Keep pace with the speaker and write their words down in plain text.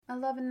I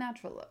love a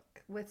natural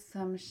look with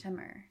some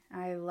shimmer.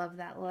 I love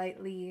that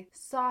lightly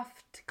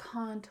soft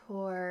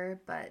contour,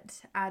 but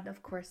add,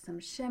 of course, some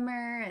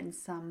shimmer and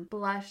some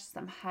blush,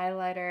 some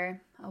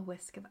highlighter, a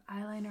whisk of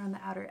eyeliner on the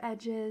outer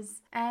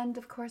edges, and,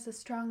 of course, a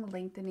strong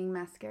lengthening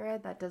mascara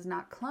that does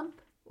not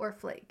clump or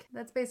flake.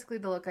 That's basically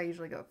the look I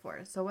usually go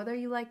for. So whether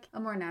you like a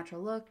more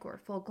natural look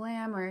or full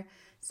glam or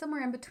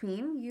somewhere in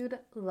between, you'd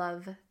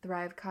love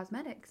Thrive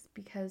Causemetics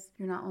because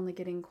you're not only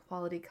getting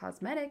quality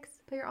cosmetics,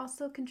 but you're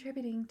also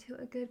contributing to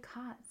a good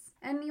cause.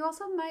 And you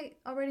also might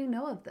already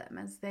know of them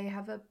as they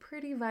have a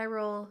pretty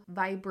viral,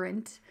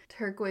 vibrant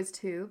turquoise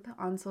tube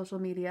on social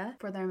media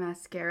for their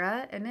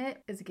mascara, and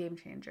it is a game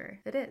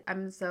changer. It is.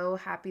 I'm so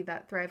happy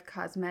that Thrive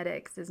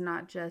Causemetics is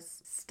not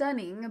just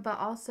stunning, but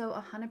also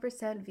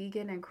 100%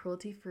 vegan and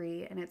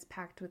cruelty-free, and it's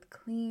packed with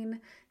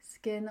clean,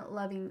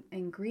 skin-loving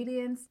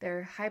ingredients.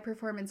 Their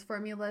high-performance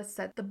formulas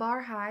set the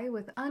bar high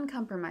with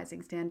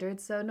uncompromising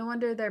standards, so no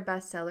wonder their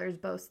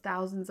bestsellers boast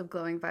thousands of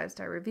glowing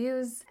 5-star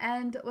reviews.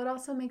 And what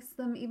also makes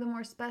them even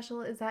more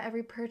special is that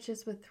every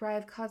purchase with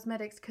Thrive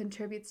Causemetics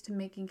contributes to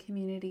making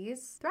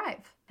communities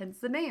thrive. Hence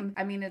the name.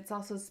 I mean, it's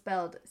also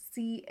spelled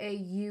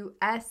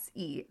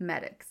C-A-U-S-E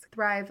Medics.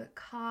 Thrive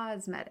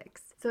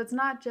Causemetics. So it's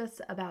not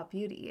just about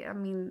beauty. I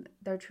mean,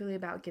 they're truly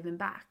about giving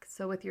back.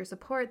 So with your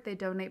support, they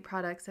donate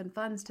products and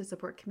funds to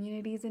support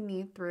communities in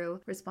need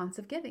through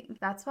responsive giving.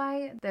 That's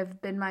why they've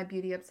been my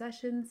beauty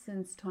obsession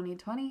since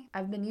 2020.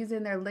 I've been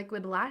using their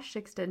liquid lash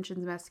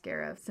extensions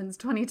mascara since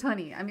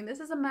 2020. I mean,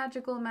 this is a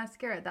magical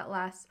mascara that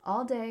lasts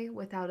all day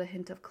without a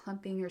hint of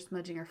clumping or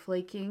smudging or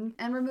flaking.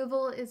 And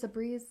removal is a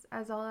breeze,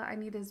 as all I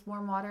need is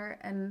warm water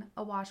and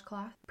a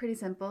washcloth. Pretty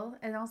simple.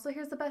 And also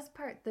here's the best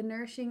part. The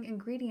nourishing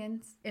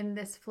ingredients in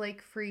this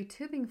flake-free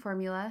tubing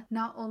formula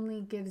not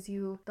only gives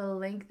you the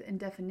length and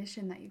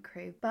definition that you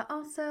crave, but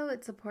also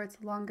it supports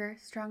longer,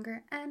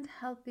 stronger, and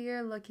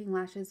healthier looking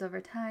lashes over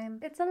time.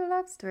 It's a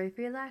love story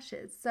for your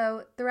lashes.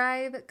 So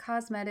Thrive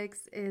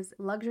Causemetics is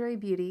luxury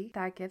beauty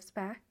that gives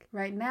back.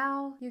 Right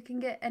now, you can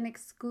get an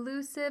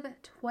exclusive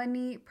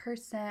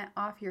 20%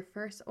 off your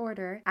first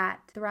order at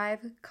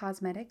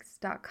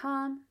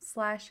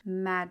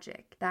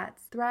thrivecausemetics.com/magic.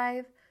 That's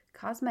Thrive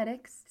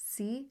Causemetics,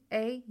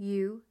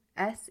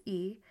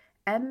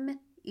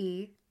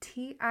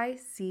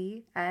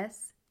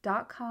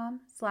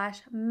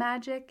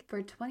 CAUSEMETICS.com/magic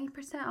for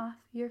 20% off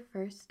your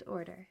first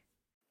order.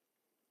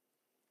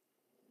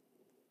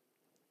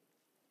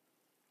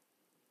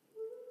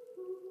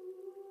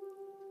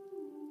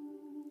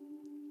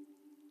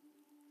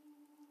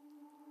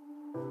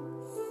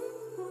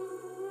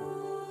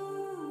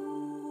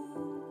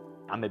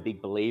 I'm a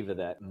big believer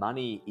that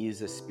money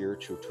is a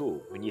spiritual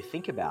tool. When you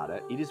think about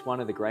it, it is one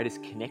of the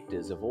greatest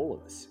connectors of all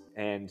of us.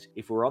 And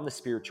if we're on the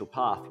spiritual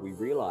path, we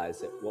realize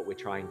that what we're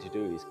trying to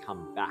do is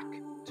come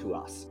back to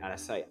us. And I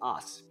say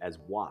us as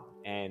one.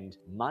 And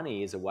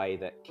money is a way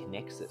that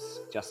connects us,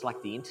 just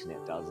like the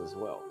internet does as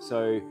well.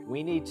 So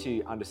we need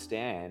to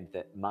understand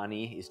that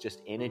money is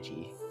just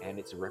energy, and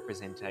it's a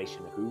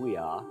representation of who we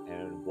are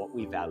and what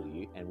we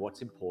value and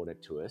what's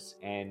important to us.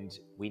 And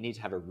we need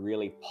to have a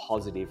really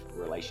positive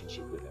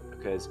relationship with it,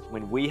 because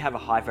when we have a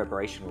high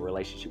vibrational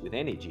relationship with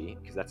energy,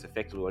 because that's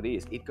effectively what it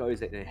is, it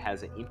goes and it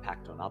has an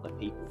impact on other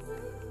people.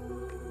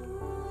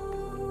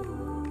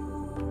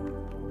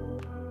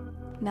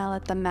 Now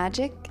let the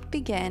magic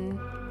begin.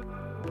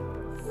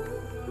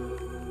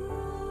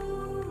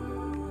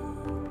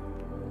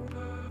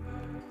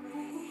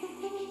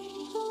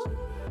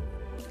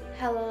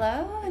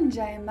 Hello and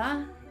Jai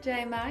Ma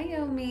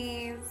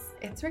Yomis.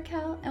 It's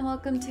Raquel and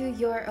welcome to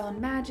Your Own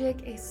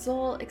Magic, a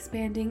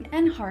soul-expanding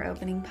and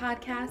heart-opening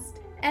podcast.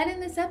 And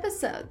in this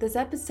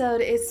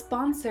episode is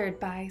sponsored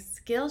by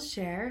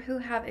Skillshare, who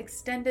have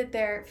extended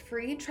their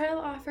free trial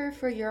offer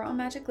for Your Own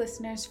Magic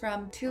listeners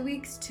from 2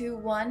 weeks to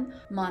 1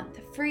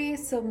 month free.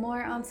 So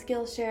more on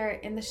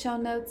Skillshare in the show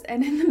notes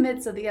and in the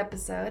midst of the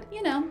episode.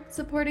 You know,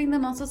 supporting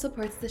them also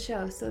supports the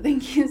show. So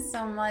thank you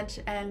so much.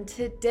 And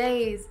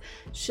today's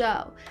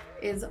show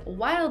is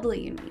wildly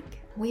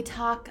unique. We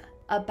talk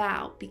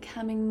about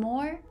becoming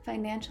more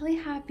financially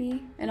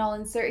happy, and I'll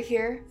insert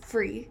here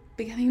free,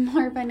 becoming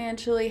more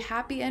financially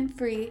happy and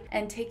free,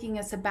 and taking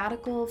a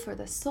sabbatical for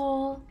the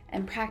soul,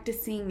 and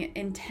practicing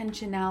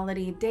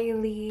intentionality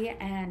daily.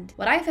 And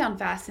what I found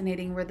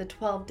fascinating were the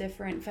 12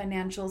 different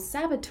financial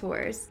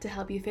saboteurs to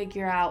help you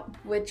figure out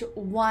which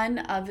one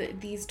of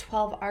these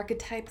 12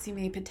 archetypes you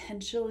may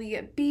potentially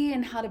be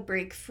and how to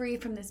break free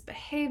from this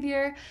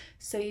behavior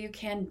so you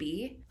can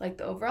be, like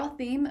the overall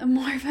theme,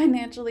 more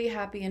financially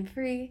happy and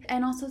free,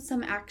 and also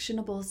some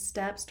actionable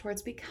steps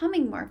towards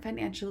becoming more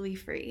financially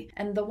free.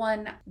 And the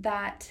one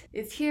that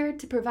is here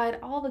to provide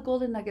all the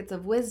golden nuggets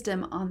of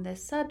wisdom on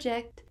this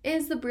subject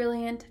is the brilliant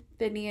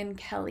Finian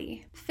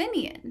Kelly.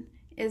 Finian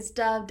is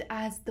dubbed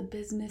as the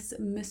business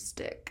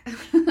mystic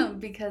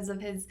because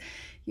of his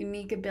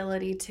unique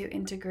ability to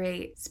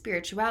integrate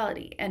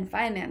spirituality and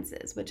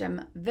finances, which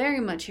I'm very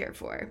much here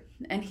for.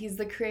 And he's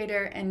the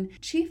creator and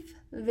chief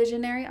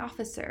visionary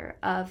officer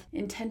of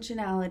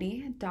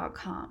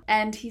intentionality.com.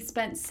 And he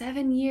spent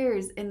 7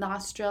 years in the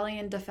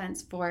Australian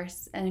Defence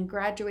Force and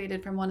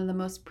graduated from one of the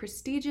most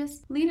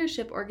prestigious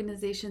leadership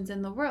organizations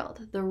in the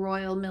world, the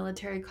Royal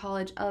Military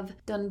College of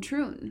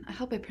Duntroon. I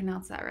hope I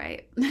pronounced that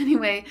right.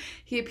 Anyway,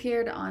 he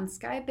appeared on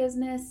Sky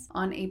Business,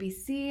 on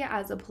ABC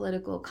as a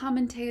political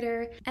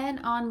commentator,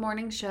 and on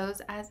morning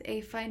shows as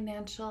a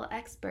financial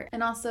expert.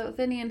 And also,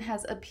 Finian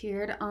has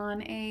appeared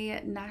on a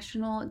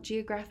National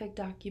Geographic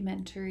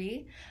documentary,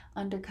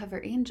 Undercover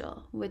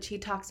Angel, which he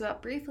talks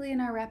about briefly in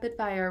our rapid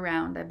fire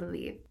round, I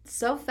believe.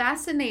 So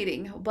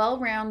fascinating,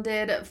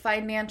 well-rounded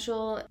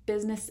financial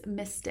business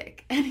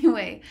mystic.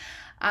 Anyway,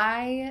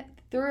 I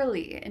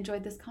thoroughly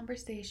enjoyed this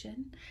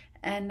conversation,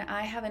 and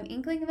I have an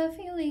inkling of a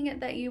feeling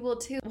that you will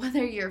too.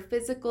 Whether your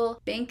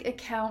physical bank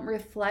account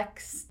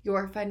reflects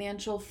your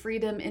financial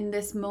freedom in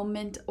this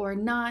moment or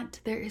not,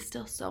 there is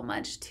still so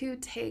much to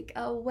take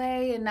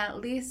away, and at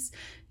least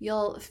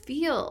you'll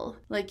feel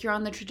like you're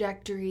on the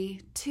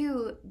trajectory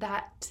to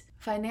that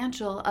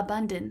financial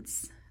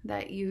abundance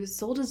that you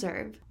so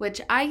deserve, which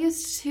I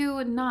used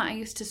to not. I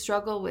used to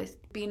struggle with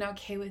being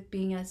okay with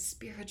being a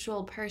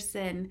spiritual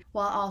person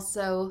while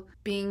also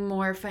being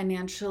more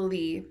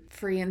financially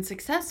free and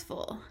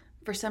successful.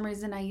 For some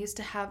reason, I used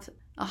to have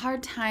a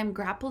hard time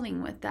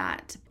grappling with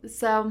that.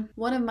 So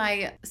one of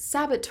my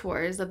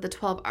saboteurs of the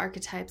 12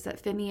 archetypes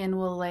that Finian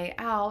will lay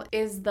out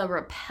is the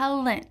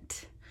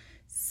repellent.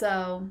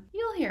 So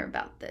you'll hear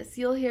about this.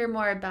 You'll hear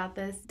more about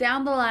this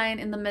down the line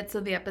in the midst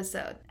of the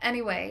episode.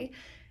 Anyway,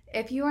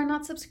 if you are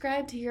not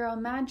subscribed to Your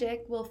Own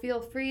Magic, well, feel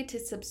free to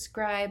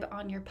subscribe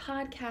on your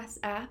podcast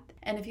app.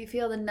 And if you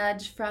feel the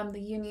nudge from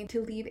the uni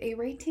to leave a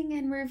rating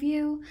and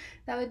review,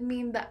 that would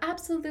mean the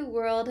absolute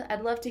world.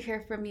 I'd love to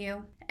hear from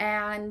you.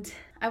 And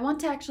I want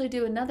to actually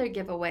do another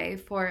giveaway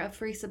for a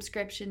free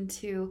subscription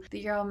to the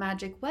Your Own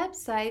Magic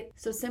website.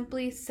 So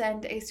simply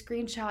send a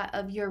screenshot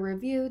of your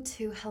review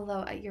to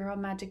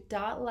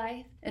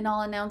hello@yourownmagic.life, and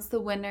I'll announce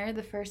the winner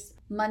the first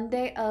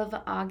Monday of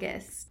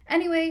August.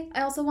 Anyway,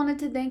 I also wanted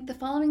to thank the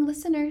following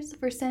listeners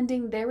for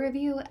sending their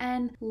review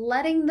and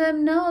letting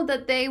them know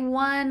that they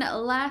won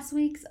last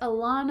week's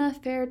Alana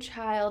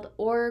Fairchild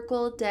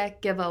Oracle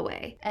deck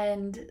giveaway.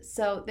 And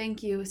so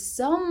thank you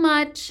so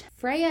much,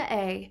 Freya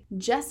A,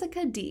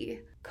 Jessica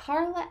D,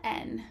 Carla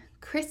N,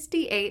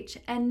 Christy H,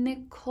 and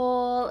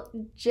Nicole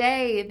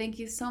J. Thank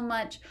you so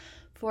much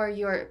for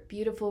your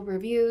beautiful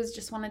reviews.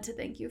 Just wanted to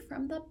thank you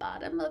from the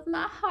bottom of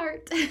my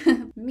heart.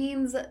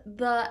 Means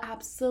the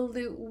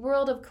absolute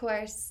world, of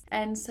course.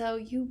 And so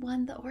you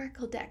won the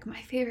Oracle deck,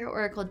 my favorite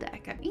Oracle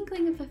deck. I'm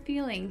inkling of a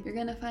feeling you're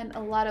gonna find a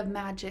lot of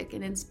magic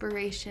and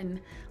inspiration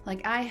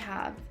like I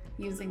have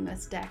using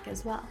this deck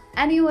as well.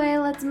 Anyway,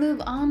 let's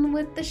move on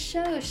with the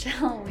show,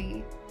 shall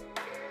we?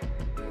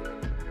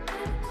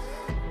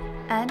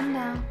 And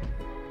now,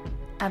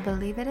 I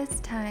believe it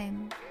is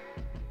time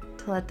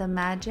to let the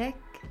magic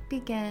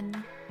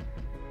begin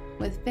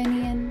with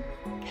Finian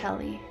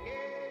Kelly.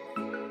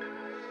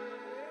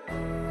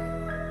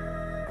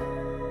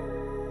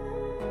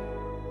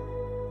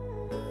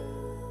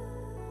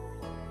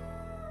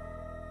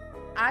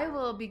 I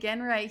will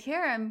begin right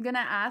here. I'm going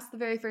to ask the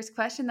very first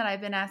question that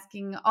I've been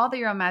asking all the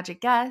Your Own Magic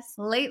guests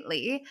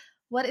lately.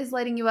 What is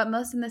lighting you up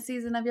most in this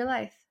season of your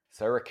life?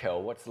 So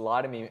Raquel, what's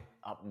lighting me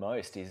up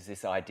most is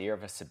this idea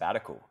of a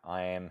sabbatical.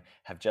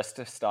 Have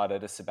just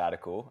started a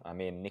sabbatical. I'm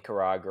in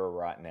Nicaragua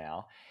right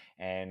now,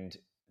 and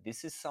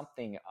this is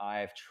something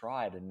I've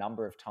tried a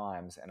number of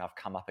times and I've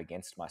come up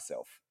against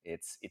myself.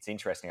 It's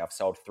interesting. I've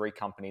sold 3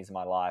 companies in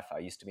my life. I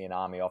used to be an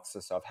army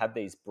officer, so I've had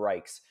these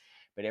breaks,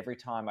 but every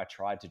time I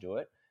tried to do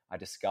it, I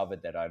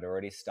discovered that I'd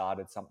already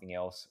started something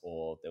else,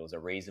 or there was a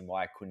reason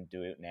why I couldn't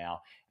do it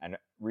now. And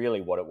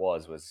really what it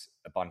was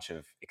a bunch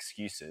of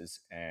excuses,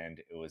 and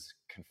it was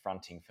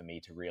confronting for me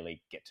to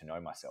really get to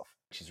know myself,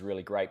 which is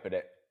really great, but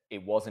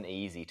it wasn't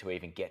easy to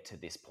even get to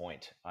this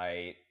point.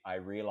 I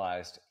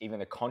realized,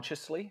 even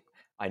consciously,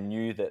 I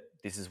knew that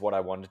this is what I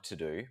wanted to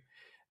do.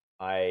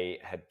 I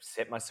had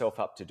set myself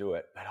up to do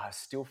it, but I was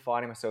still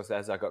finding myself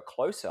as I got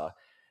closer,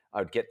 I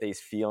would get these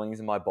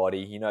feelings in my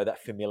body,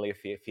 that familiar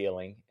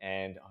feeling.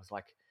 And I was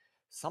like,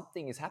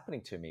 something is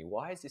happening to me.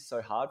 Why is this so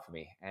hard for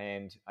me?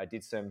 And I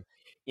did some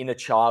inner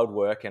child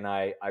work, and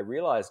I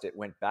realized it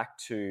went back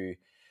to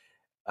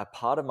a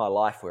part of my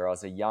life where I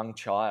was a young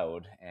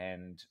child,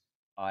 and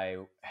I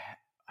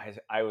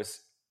was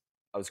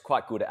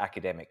quite good at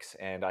academics,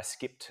 and I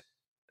skipped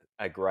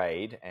a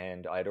grade,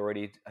 and I'd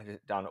already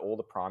done all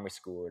the primary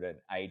school at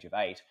an age of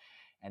 8.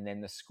 And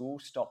then the school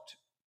stopped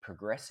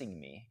progressing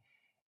me,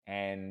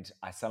 and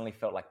I suddenly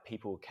felt like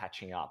people were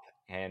catching up.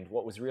 And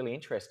what was really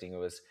interesting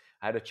was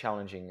I had a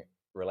challenging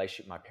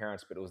relationship with my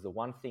parents, but it was the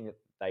one thing that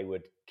they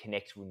would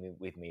connect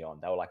with me on.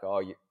 They were like,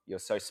 oh, you're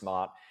so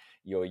smart.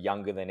 You're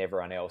younger than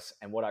everyone else.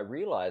 And what I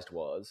realized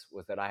was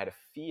that I had a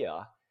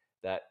fear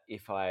that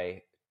if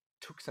I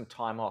took some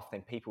time off,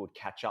 then people would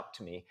catch up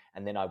to me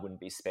and then I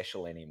wouldn't be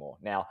special anymore.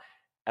 Now,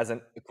 as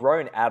a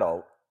grown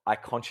adult, I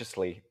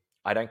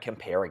don't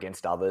compare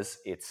against others.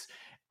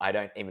 I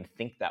don't even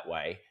think that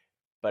way.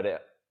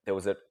 But there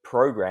was a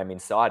program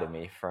inside of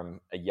me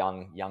from a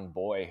young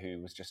boy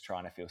who was just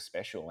trying to feel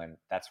special, and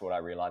that's what I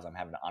realize I'm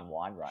having to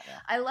unwind right now.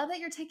 I love that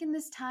you're taking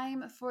this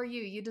time for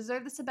you. You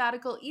deserve the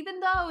sabbatical,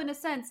 even though, in a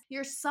sense,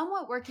 you're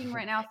somewhat working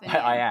right now,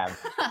 Finian. I am.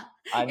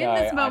 I know.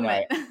 In this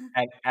moment.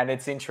 I know. And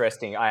it's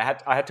interesting. I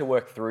had to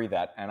work through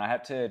that, and I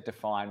had to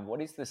define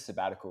what is the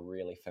sabbatical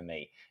really for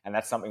me, and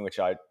that's something which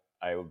I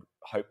would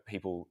hope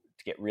people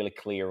to get really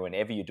clear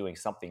whenever you're doing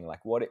something,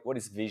 like what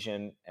is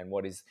vision and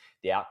what is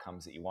the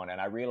outcomes that you want. And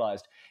I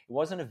realized it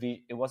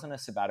wasn't a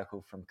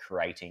sabbatical from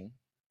creating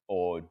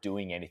or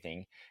doing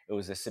anything. It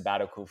was a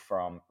sabbatical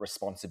from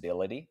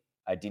responsibility.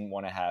 I didn't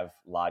want to have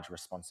large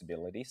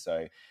responsibility.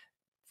 So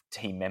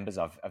team members,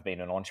 I've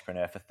been an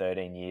entrepreneur for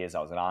 13 years.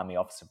 I was an army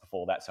officer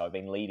before that. So I've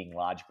been leading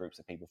large groups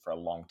of people for a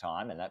long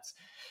time. And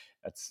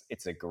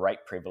it's a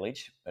great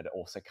privilege, but it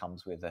also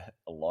comes with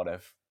a lot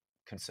of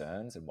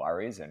concerns and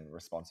worries and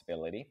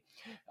responsibility.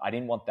 I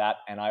didn't want that.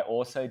 And I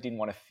also didn't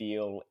want to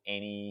feel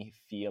any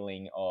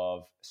feeling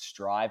of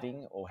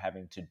striving or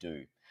having to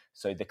do.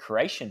 So the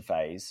creation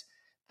phase,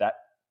 that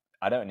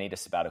I don't need a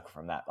sabbatical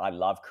from that. I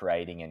love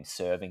creating and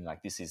serving.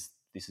 Like this is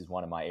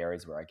one of my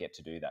areas where I get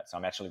to do that. So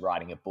I'm actually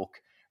writing a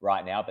book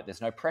right now, but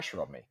there's no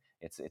pressure on me.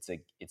 It's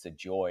a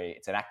joy.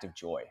 It's an act of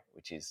joy,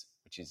 which is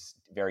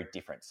very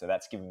different. So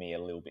that's given me a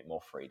little bit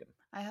more freedom.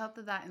 I hope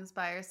that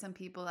inspires some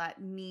people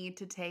that need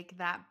to take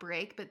that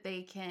break, but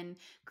they can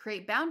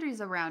create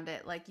boundaries around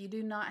it. Like you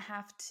do not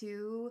have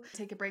to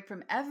take a break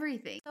from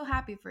everything. So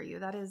happy for you.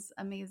 That is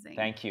amazing.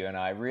 Thank you. And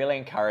I really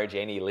encourage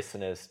any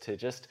listeners to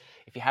just,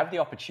 if you have the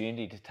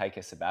opportunity to take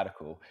a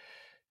sabbatical,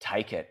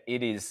 take it.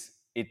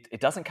 It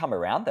doesn't come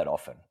around that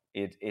often.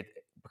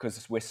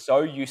 Because we're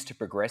so used to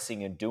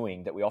progressing and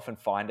doing that we often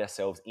find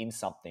ourselves in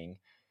something.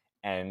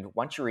 And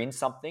once you're in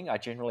something, I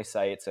generally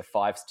say it's a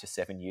 5 to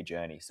 7 year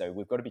journey. So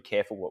we've got to be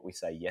careful what we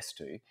say yes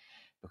to,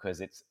 because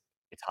it's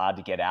hard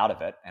to get out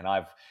of it. And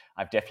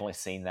I've definitely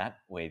seen that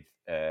with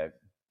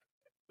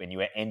when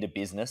you end a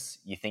business,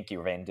 you think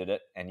you've ended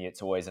it, and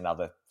it's always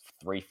another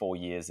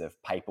 3-4 years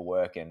of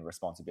paperwork and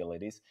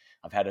responsibilities.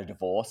 I've had a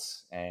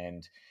divorce,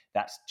 and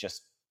that's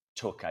just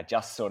I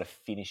just sort of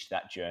finished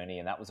that journey,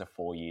 and that was a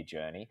 4-year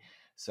journey.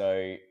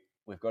 So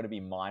we've got to be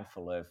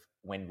mindful of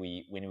when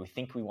we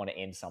think we want to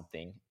end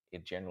something,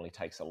 it generally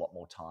takes a lot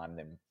more time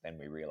than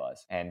we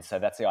realize. And so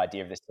that's the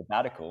idea of this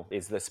sabbatical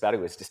is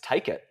just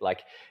take it.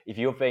 Like if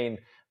you've been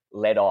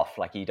let off,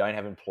 like you don't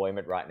have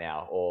employment right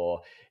now,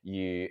 or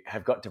you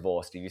have got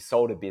divorced, or you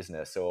sold a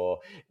business, or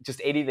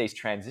just any of these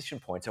transition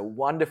points are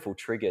wonderful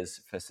triggers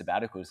for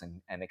sabbaticals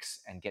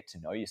and get to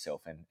know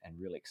yourself and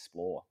really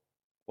explore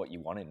what you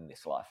wanted in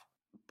this life.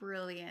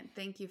 Brilliant.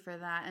 Thank you for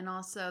that. And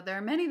also, there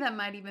are many that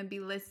might even be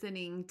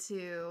listening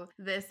to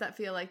this that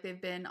feel like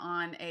they've been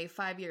on a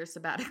 5-year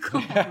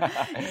sabbatical,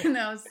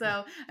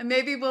 so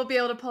maybe we'll be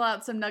able to pull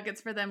out some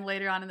nuggets for them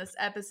later on in this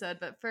episode.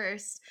 But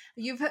first,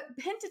 you've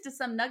hinted to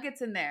some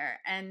nuggets in there,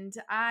 and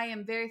I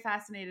am very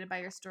fascinated by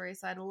your story.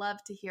 So I'd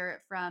love to hear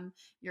it from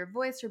your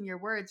voice, from your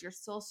words, your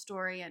soul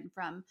story, and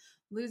from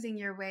losing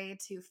your way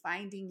to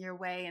finding your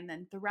way and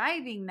then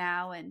thriving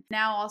now, and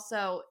now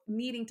also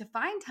needing to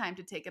find time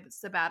to take a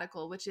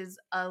sabbatical, which is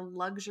a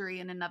luxury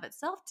in and of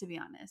itself, to be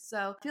honest.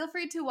 So feel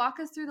free to walk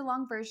us through the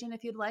long version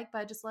if you'd like, but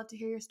I'd just love to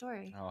hear your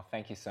story. Oh,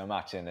 thank you so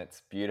much. And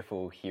it's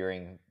beautiful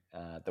hearing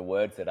the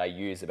words that I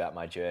use about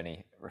my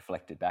journey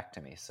reflected back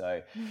to me.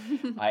 So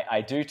I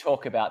do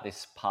talk about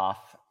this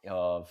path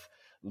of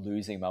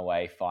losing my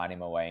way, finding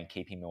my way, and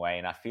keeping my way.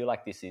 And I feel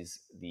like this is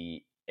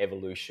the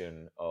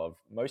evolution of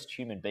most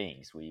human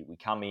beings. We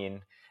come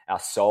in, our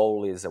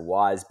soul is a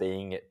wise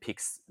being. It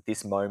picks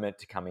this moment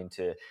to come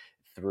into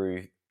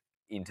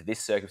this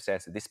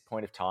circumstance at this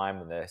point of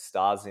time, and the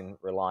stars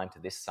align to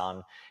this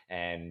sun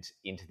and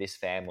into this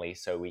family,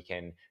 so we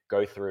can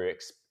go through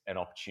an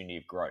opportunity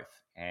of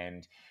growth.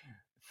 And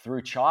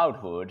through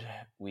childhood,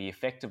 we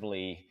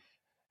effectively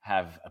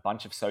have a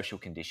bunch of social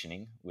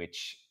conditioning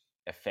which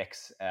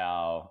affects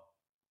our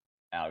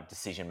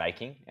decision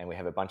making, and we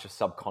have a bunch of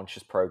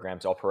subconscious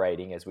programs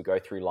operating as we go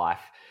through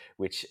life,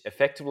 which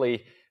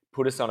effectively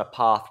put us on a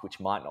path which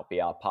might not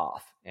be our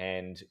path,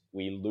 and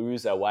we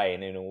lose our way.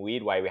 And in a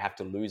weird way, we have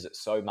to lose it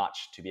so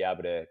much to be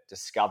able to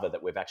discover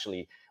that we've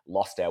actually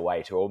lost our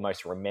way, to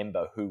almost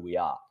remember who we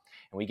are.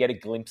 And we get a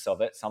glimpse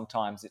of it.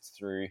 Sometimes it's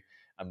through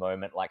a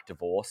moment like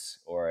divorce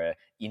or an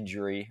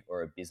injury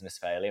or a business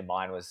failure.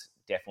 Mine was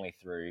definitely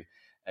through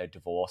a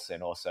divorce,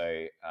 and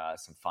also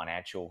some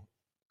financial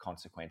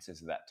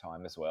consequences at that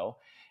time as well.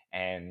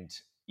 And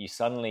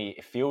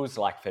it feels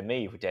like, for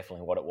me,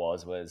 definitely what it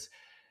was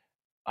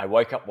I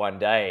woke up one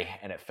day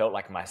and it felt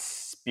like my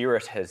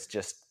spirit has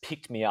just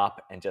picked me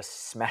up and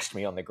just smashed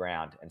me on the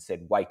ground and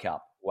said, wake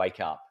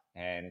up.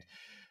 And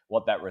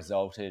what that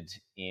resulted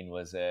in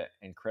was an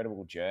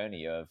incredible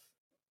journey of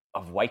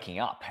waking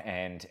up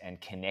and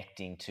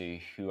connecting to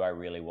who I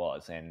really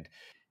was. And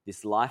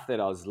this life that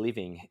I was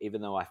living,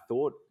 even though I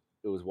thought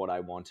it was what I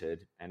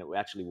wanted, and it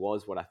actually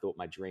was what I thought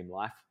my dream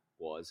life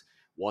was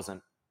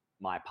wasn't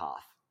my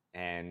path.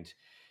 And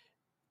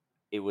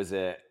it was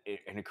an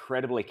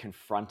incredibly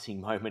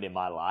confronting moment in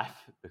my life,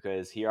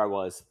 because here I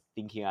was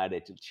thinking I'd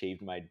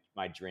achieved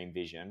my dream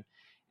vision,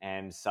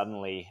 and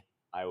suddenly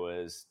I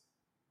was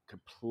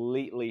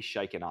completely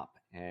shaken up.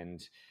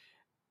 And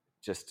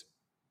just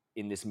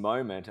in this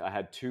moment, I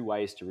had two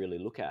ways to really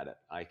look at it.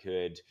 I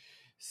could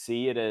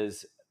see it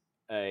as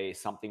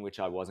something which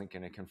I wasn't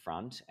going to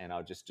confront, and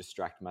I'll just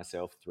distract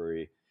myself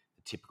through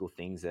the typical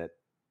things that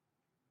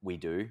we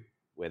do,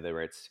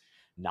 whether it's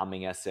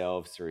numbing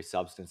ourselves through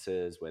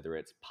substances, whether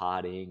it's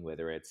partying,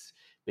 whether it's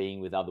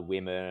being with other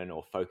women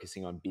or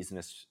focusing on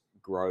business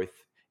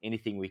growth,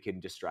 anything we can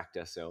distract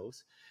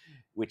ourselves,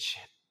 which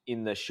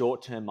in the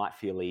short term might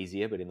feel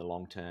easier, but in the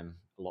long term,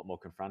 a lot more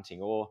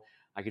confronting. Or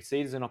I could see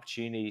it as an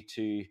opportunity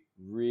to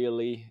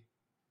really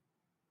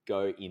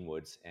go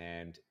inwards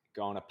and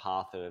go on a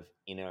path of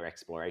inner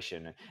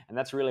exploration. And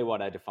that's really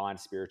what I define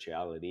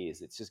spirituality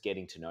is. It's just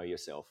getting to know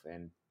yourself.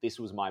 And this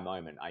was my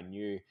moment. I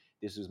knew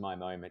this was my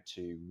moment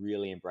to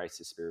really embrace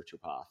the spiritual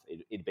path.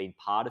 It'd been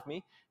part of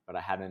me, but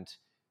I hadn't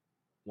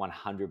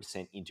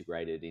 100%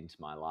 integrated into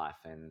my life.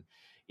 And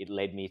it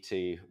led me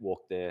to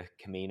walk the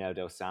Camino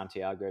del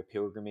Santiago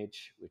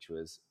pilgrimage, which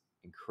was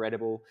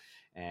incredible.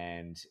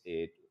 And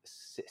it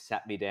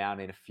sat me down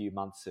in a few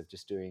months of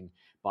just doing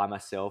by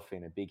myself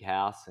in a big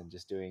house and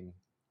just doing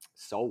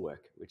soul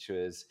work, which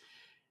was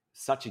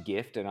such a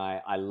gift. And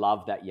I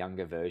love that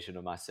younger version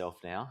of myself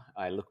now.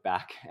 I look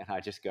back and I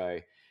just go,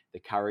 the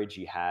courage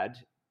you had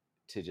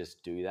to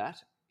just do that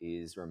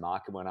is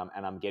remarkable.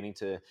 And I'm getting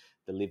to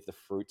live the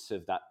fruits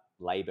of that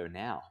labor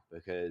now,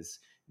 because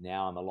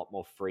now I'm a lot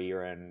more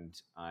freer, and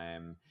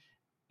I'm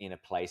in a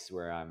place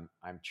where I'm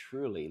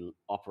truly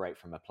operate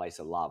from a place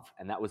of love.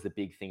 And that was the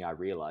big thing I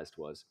realized,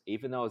 was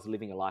even though I was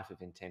living a life of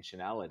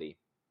intentionality,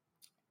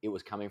 it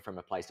was coming from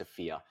a place of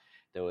fear.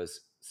 There was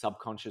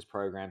subconscious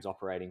programs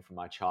operating from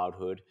my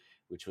childhood,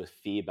 which was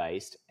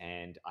fear-based,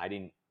 and I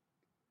didn't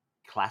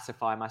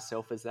classify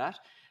myself as that.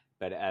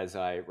 But as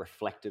I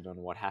reflected on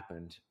what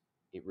happened,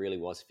 it really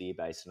was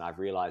fear-based. And I've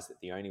realized that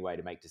the only way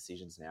to make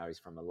decisions now is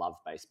from a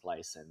love-based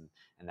place. And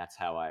that's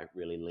how I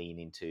really lean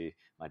into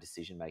my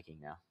decision-making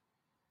now.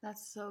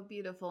 That's so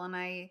beautiful. And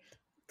I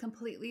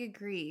completely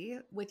agree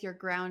with your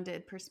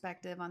grounded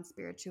perspective on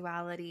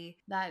spirituality.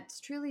 That's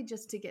truly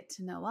just to get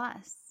to know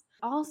us.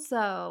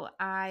 Also,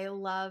 I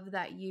love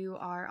that you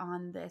are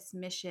on this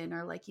mission,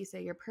 or like you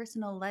say, your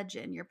personal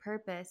legend, your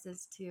purpose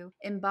is to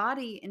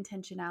embody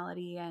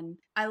intentionality. And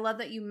I love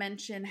that you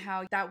mentioned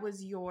how that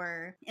was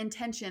your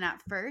intention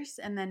at first,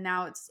 and then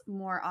now it's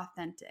more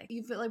authentic.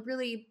 You've like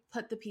really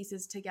put the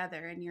pieces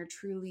together, and you're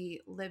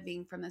truly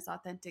living from this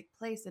authentic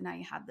place, and now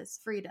you have this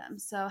freedom.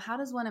 So how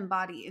does one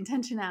embody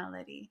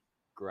intentionality?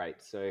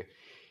 Great. So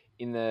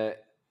in the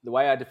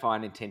way I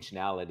define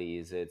intentionality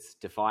is it's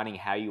defining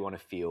how you want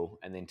to feel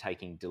and then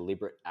taking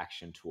deliberate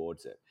action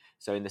towards it.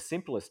 So in the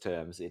simplest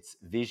terms, it's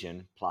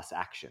vision plus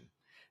action.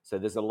 So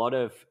there's a lot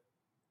of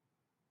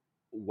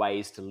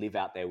ways to live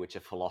out there which are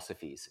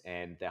philosophies,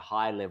 and they're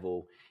high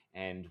level,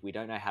 and we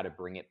don't know how to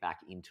bring it back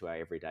into our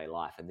everyday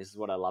life. And this is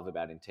what I love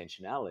about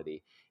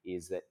intentionality,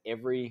 is that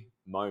every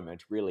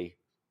moment, really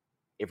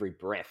every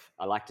breath,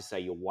 I like to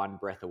say you're one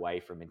breath away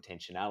from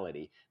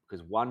intentionality,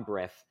 because one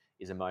breath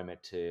is a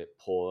moment to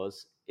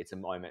pause. It's a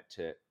moment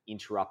to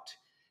interrupt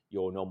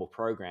your normal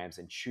programs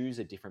and choose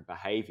a different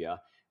behavior,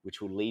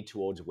 which will lead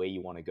towards where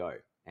you want to go.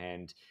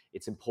 And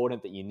it's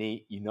important that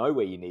you know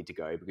where you need to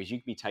go, because you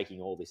could be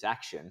taking all this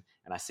action,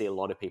 and I see a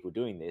lot of people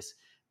doing this,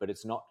 but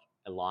it's not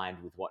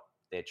aligned with what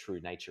their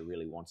true nature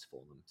really wants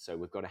for them. So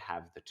we've got to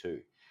have the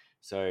two.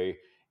 So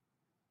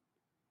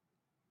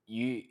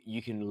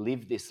you can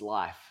live this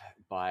life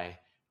by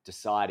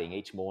deciding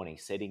each morning,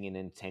 setting an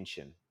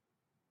intention.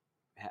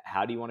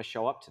 How do you want to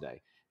show up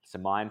today? So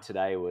mine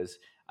today was,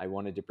 I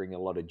wanted to bring a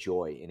lot of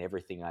joy in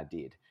everything I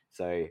did.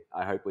 So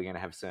I hope we're going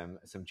to have some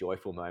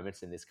joyful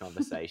moments in this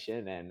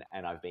conversation, and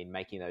I've been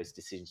making those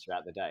decisions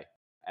throughout the day.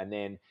 And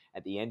then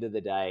at the end of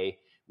the day,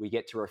 we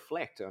get to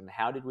reflect on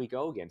how did we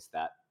go against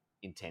that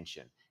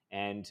intention.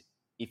 And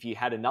if you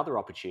had another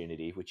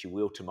opportunity, which you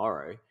will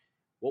tomorrow,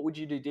 what would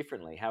you do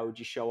differently? How would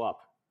you show up?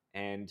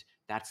 And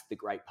that's the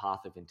great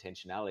path of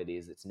intentionality,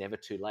 is it's never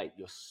too late.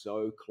 You're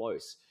so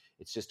close.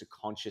 It's just a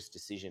conscious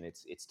decision.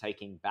 It's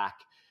taking back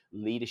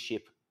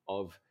leadership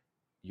of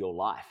your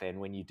life. And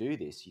when you do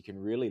this, you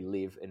can really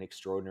live an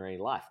extraordinary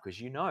life, because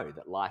you know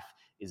that life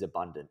is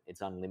abundant,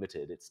 it's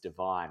unlimited, it's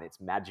divine,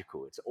 it's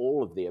magical, it's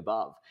all of the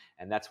above.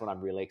 And that's what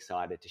I'm really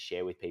excited to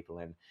share with people.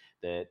 And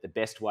the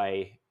best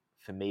way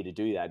for me to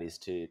do that is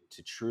to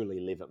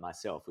truly live it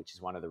myself, which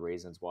is one of the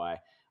reasons why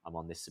I'm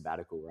on this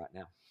sabbatical right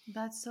now.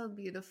 That's so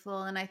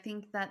beautiful. And I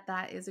think that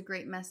that is a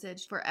great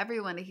message for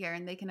everyone to hear.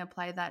 And they can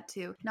apply that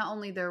to not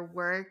only their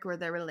work or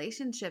their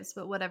relationships,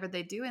 but whatever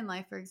they do in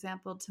life. For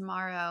example,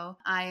 tomorrow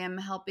I am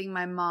helping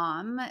my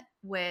mom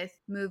with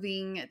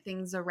moving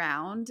things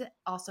around,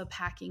 also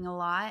packing a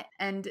lot.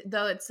 And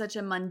though it's such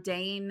a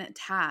mundane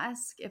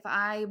task, if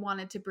I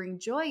wanted to bring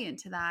joy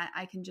into that,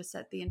 I can just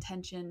set the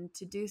intention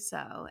to do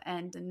so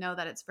and know know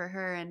that it's for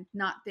her and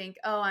not think,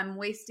 oh, I'm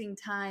wasting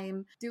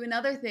time doing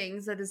other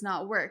things that does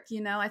not work.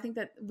 I think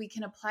that we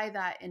can apply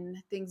that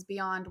in things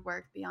beyond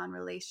work, beyond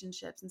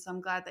relationships. And so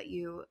I'm glad that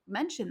you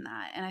mentioned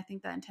that. And I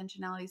think that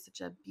intentionality is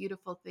such a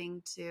beautiful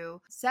thing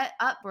to set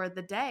up for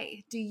the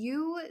day. Do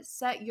you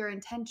set your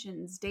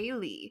intentions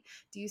daily?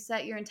 Do you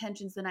set your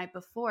intentions the night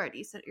before? Do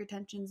you set your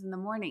intentions in the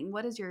morning?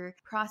 What is your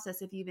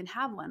process, if you even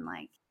have one,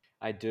 like?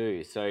 I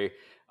do. So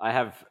I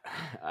have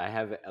I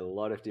have a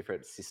lot of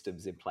different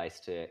systems in place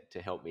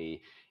to help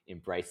me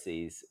embrace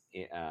these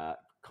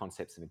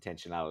concepts of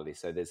intentionality.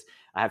 So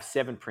I have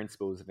 7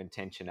 principles of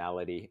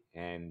intentionality,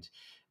 and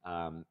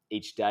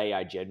each day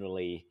I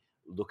generally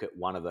look at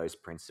one of those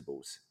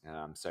principles.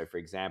 So, for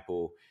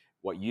example,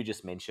 what you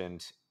just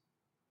mentioned,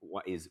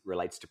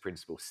 relates to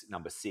principle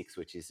number 6,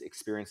 which is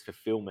experience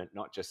fulfillment,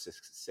 not just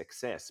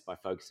success, by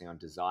focusing on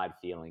desired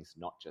feelings,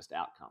 not just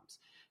outcomes.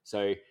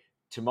 So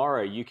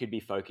tomorrow you could be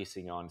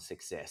focusing on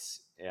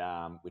success,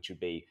 which would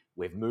be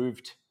we've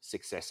moved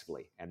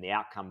successfully, and the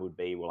outcome would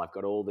be, well, I've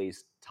got all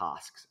these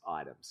tasks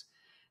items.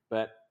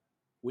 But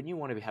when you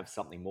want to have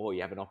something more,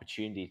 you have an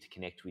opportunity to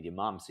connect with your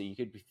mum, so you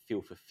could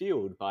feel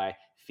fulfilled by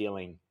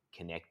feeling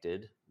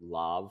connected,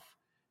 love,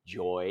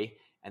 joy.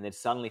 And then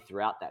suddenly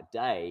throughout that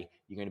day,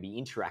 you're going to be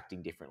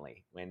interacting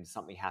differently. When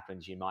something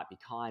happens, you might be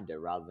kinder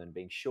rather than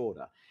being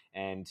shorter.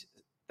 And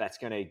that's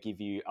going to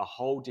give you a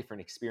whole different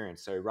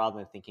experience. So rather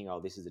than thinking, oh,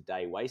 this is a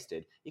day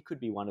wasted, it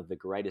could be one of the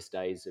greatest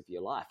days of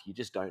your life. You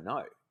just don't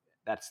know.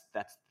 That's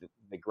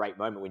the great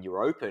moment when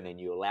you're open and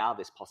you allow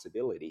this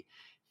possibility,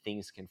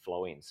 things can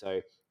flow in.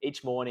 So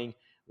each morning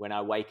when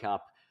I wake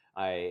up,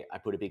 I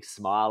put a big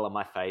smile on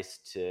my face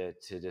to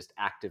just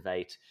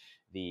activate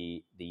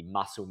the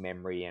muscle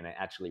memory, and it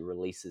actually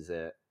releases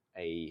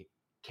a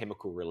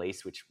chemical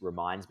release which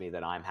reminds me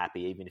that I'm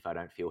happy even if I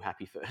don't feel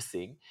happy first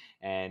thing.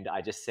 And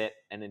I just set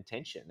an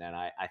intention, and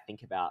I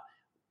think about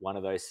one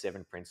of those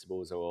 7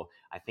 principles, or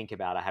I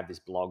have this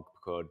blog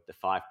called The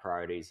 5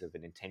 Priorities of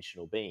an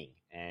Intentional Being,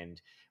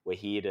 and we're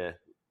here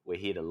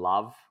to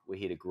love, we're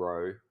here to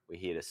grow, we're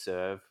here to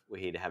serve, we're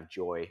here to have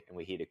joy, and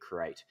we're here to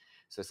create.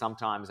 So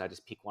sometimes I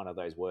just pick one of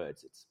those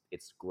words.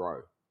 It's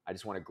grow. I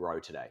just want to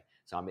grow today.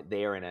 So I'm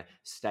there in a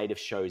state of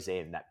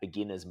Shozen, that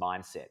beginner's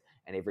mindset.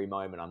 And every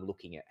moment I'm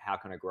looking at how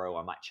can I grow?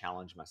 I might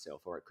challenge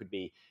myself, or it could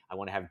be I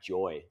want to have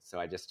joy. So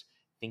I just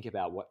think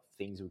about what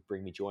things would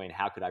bring me joy and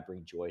how could I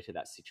bring joy to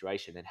that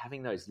situation. And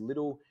having those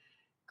little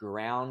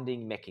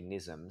grounding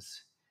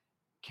mechanisms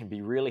can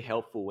be really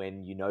helpful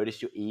when you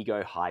notice your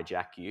ego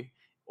hijack you,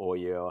 or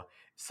you're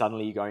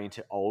suddenly going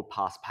into old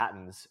past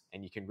patterns,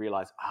 and you can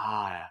realize,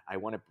 I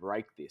want to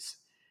break this.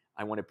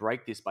 I want to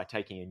break this by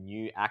taking a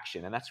new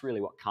action. And that's really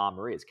what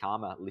karma is.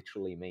 Karma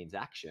literally means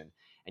action.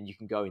 And you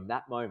can go, in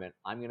that moment,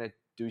 I'm going to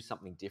do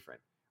something different.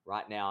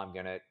 Right now, I'm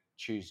going to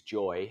choose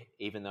joy,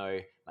 even though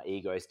my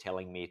ego is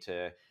telling me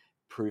to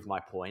prove my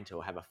point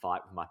or have a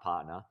fight with my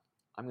partner.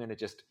 I'm going to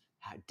just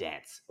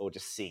dance or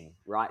just sing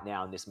right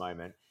now in this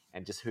moment.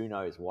 And just who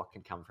knows what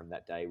can come from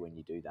that day when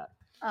you do that.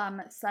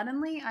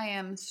 Suddenly, I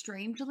am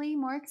strangely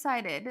more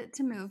excited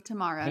to move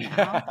tomorrow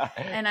now.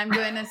 And I'm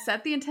going to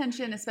set the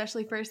intention,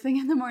 especially first thing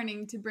in the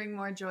morning, to bring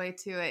more joy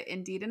to it,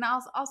 indeed. And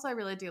also, I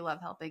really do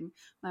love helping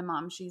my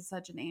mom. She's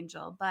such an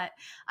angel. But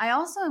I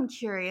also am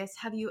curious,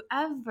 have you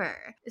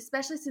ever,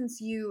 especially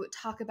since you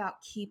talk about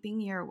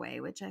keeping your way,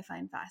 which I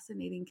find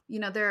fascinating,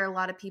 there are a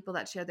lot of people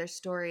that share their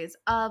stories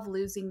of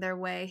losing their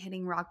way,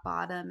 hitting rock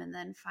bottom, and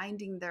then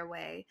finding their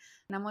way.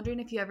 And I'm wondering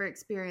if you ever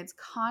experienced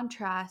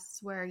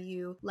contrasts where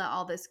you let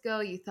all this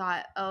go, you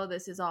thought, oh,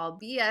 this is all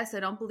BS,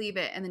 I don't believe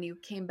it, and then you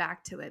came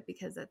back to it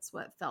because that's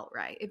what felt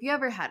right. If you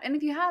ever had, and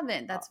if you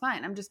haven't, that's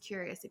fine. I'm just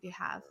curious if you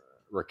have.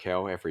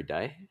 Raquel, every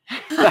day.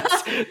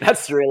 that's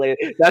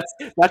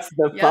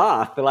the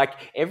path. Like,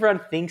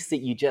 everyone thinks that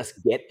you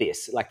just get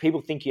this. Like,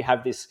 people think you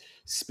have this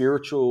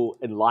spiritual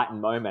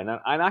enlightened moment,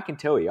 and I can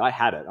tell you, I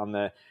had it on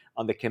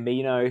the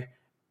Camino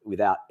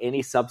without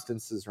any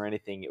substances or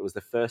anything. It was the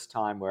first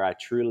time where I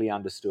truly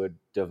understood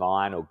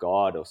divine or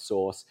God or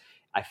source.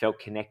 I felt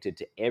connected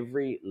to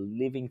every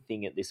living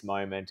thing at this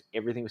moment.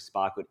 Everything was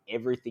sparkled.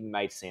 Everything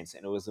made sense.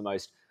 And it was the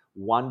most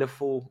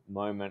wonderful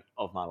moment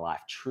of my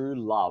life. True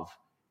love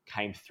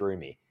came through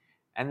me.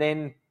 And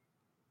then,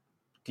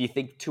 do you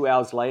think 2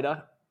 hours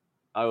later,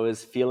 I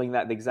was feeling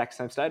that the exact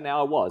same state?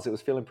 Now I was. It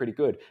was feeling pretty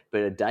good.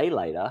 But a day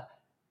later,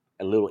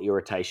 a little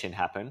irritation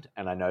happened,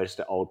 and I noticed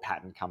an old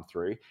pattern come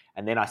through.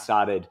 And then I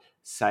started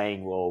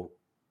saying, well,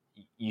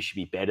 you should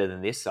be better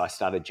than this. So I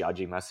started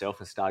judging myself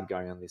and started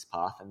going on this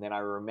path. And then I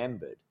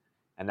remembered,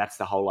 and that's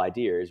the whole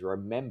idea, is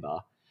remember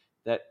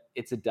that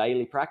it's a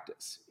daily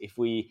practice. If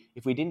we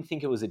didn't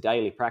think it was a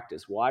daily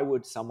practice, why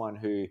would someone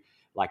who,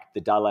 like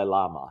the Dalai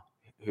Lama,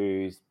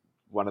 who's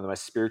one of the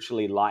most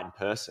spiritually enlightened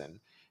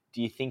person,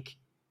 do you think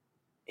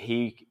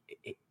he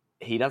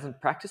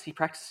doesn't practice? He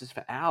practices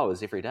for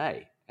hours every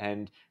day.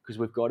 And because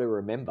we've got to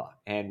remember,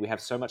 and we have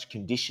so much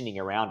conditioning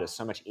around us,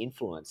 so much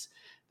influence,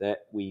 that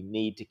we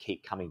need to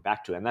keep coming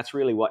back to. And that's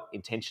really what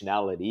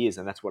intentionality is.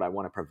 And that's what I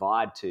want to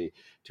provide to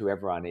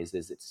everyone is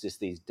it's just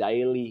these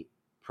daily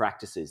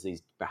practices,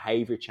 these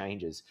behavior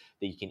changes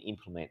that you can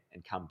implement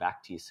and come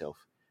back to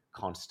yourself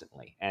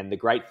constantly. And the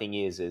great thing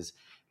is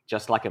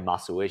just like a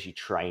muscle, as you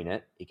train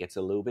it, it gets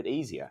a little bit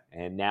easier.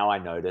 And now I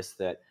notice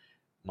that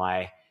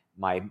my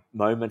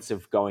moments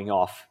of going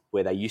off,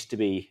 where they used to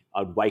be,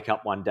 I'd wake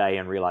up one day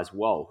and realize,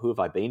 whoa, who have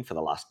I been for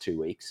the last 2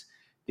 weeks?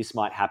 This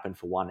might happen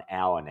for 1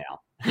 hour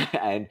now.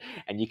 and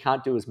you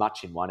can't do as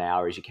much in 1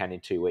 hour as you can in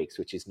 2 weeks,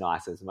 which is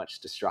nice. There's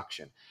much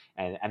destruction.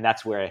 And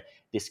that's where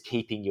this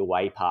keeping your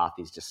way path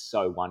is just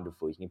so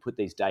wonderful. You can put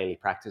these daily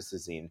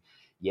practices in.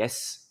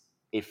 Yes,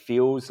 it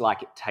feels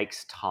like it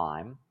takes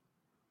time,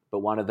 but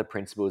one of the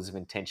principles of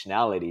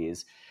intentionality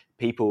is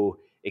people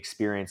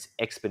experience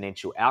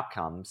exponential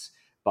outcomes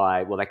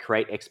they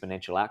create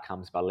exponential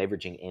outcomes by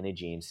leveraging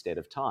energy instead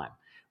of time.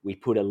 We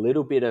put a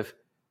little bit of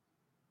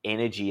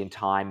energy and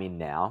time in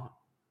now,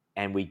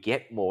 and we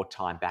get more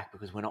time back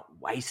because we're not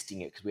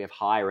wasting it, because we have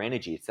higher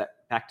energy. It's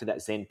back to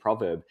that Zen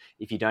proverb: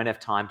 if you don't have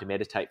time to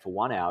meditate for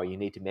 1 hour, you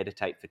need to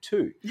meditate for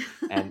 2.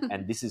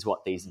 And this is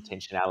what these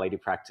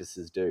intentionality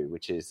practices do,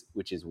 which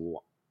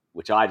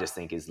I just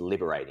think is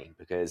liberating,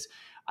 because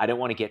I don't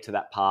want to get to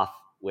that path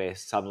where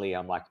suddenly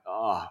I'm like,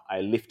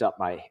 I lift up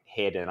my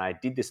head. And I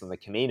did this on the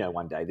Camino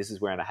one day. This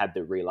is where I had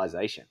the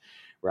realization,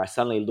 where I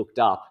suddenly looked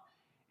up,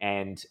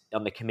 and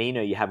on the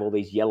Camino, you have all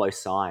these yellow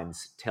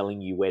signs telling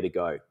you where to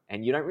go.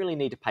 And you don't really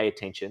need to pay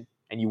attention.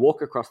 And you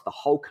walk across the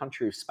whole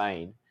country of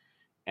Spain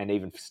and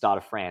even start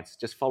of France,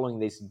 just following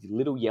these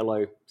little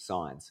yellow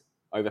signs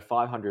over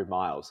 500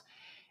 miles.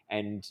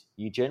 And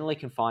you generally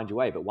can find your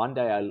way. But one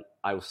day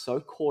I was so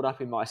caught up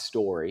in my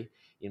story,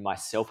 in my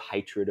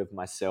self-hatred of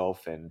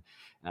myself, and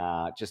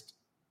just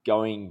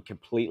going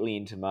completely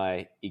into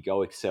my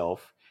egoic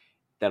self,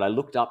 that I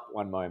looked up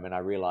one moment. I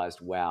realized,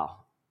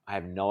 wow, I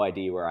have no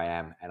idea where I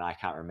am, and I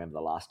can't remember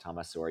the last time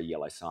I saw a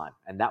yellow sign.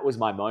 And that was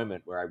my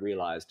moment where I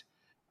realized,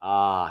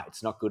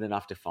 it's not good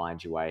enough to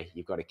find your way.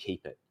 You've got to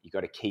keep it. You've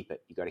got to keep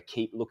it. You've got to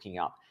keep looking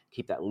up,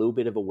 keep that little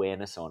bit of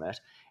awareness on it.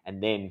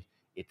 And then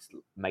it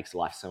makes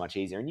life so much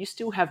easier. And you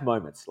still have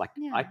moments, like,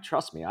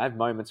 trust me, I have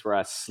moments where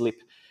I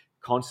slip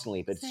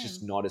constantly, but It's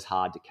just not as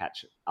hard to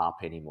catch up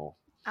anymore.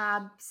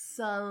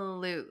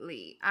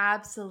 Absolutely.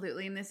 And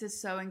this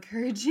is so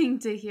encouraging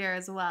to hear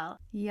as well.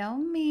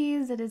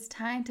 Yomies, it is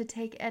time to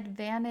take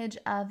advantage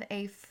of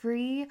a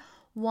free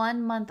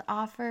 1-month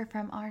offer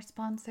from our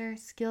sponsor,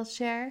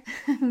 Skillshare,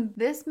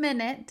 this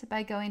minute,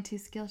 by going to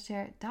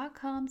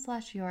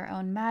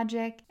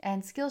Skillshare.com/yourownmagic.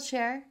 And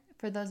Skillshare,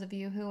 for those of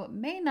you who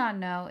may not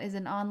know, is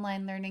an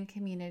online learning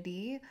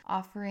community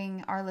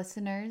offering our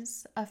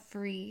listeners a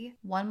free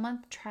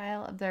 1-month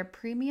trial of their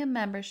premium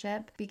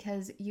membership,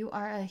 because you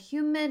are a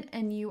human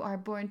and you are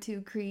born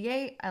to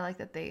create. I like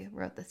that they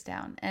wrote this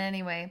down. And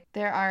anyway,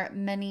 there are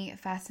many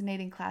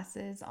fascinating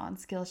classes on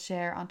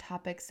Skillshare on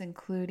topics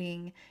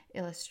including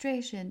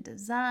illustration,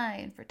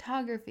 design,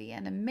 photography,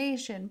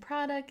 animation,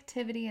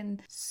 productivity, and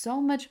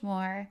so much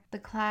more. The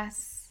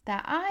class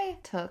that I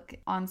took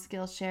on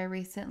Skillshare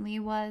recently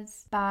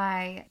was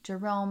by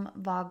Jerome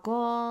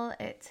Vagol.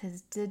 It's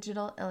his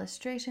digital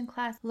illustration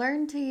class,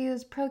 Learn to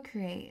Use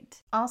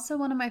Procreate. Also,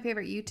 one of my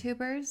favorite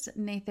YouTubers,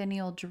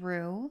 Nathaniel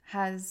Drew,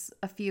 has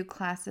a few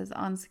classes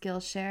on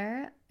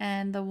Skillshare.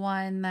 And the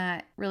one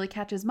that really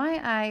catches my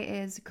eye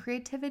is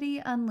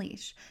Creativity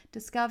Unleashed.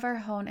 Discover,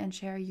 hone, and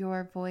share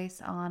your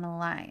voice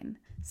online.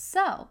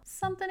 So,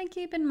 something to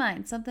keep in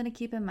mind.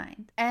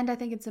 And I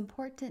think it's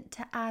important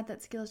to add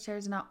that Skillshare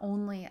is not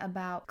only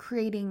about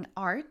creating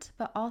art,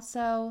 but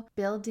also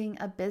building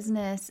a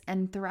business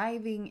and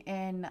thriving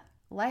in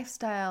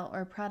lifestyle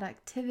or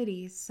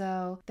productivity.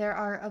 So there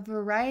are a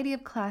variety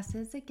of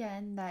classes,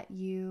 again, that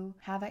you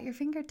have at your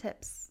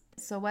fingertips.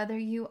 So whether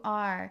you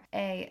are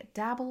a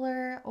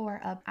dabbler or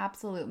an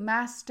absolute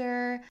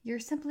master, you're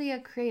simply a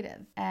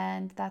creative.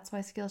 And that's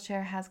why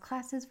Skillshare has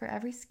classes for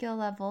every skill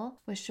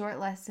level, with short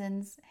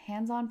lessons,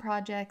 hands-on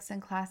projects,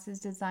 and classes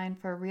designed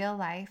for real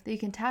life that you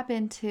can tap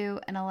into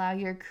and allow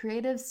your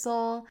creative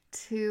soul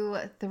to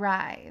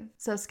thrive.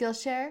 So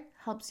Skillshare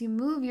helps you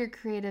move your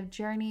creative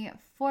journey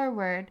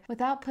forward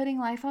without putting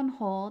life on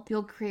hold.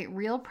 You'll create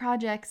real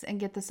projects and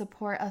get the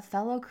support of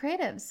fellow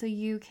creatives so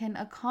you can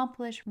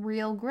accomplish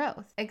real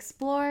growth.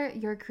 Explore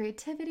your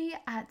creativity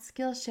at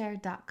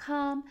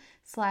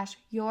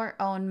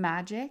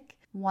Skillshare.com/yourownmagic.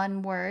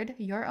 One word,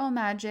 your own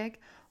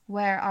magic,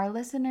 where our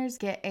listeners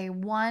get a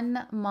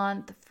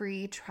 1-month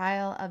free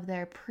trial of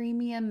their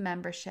premium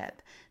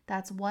membership.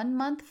 That's 1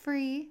 month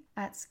free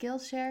at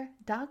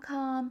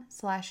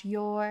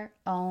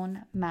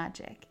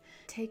Skillshare.com/yourownmagic.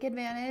 Take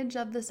advantage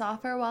of this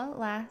offer while it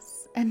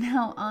lasts. And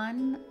now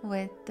on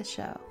with the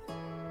show.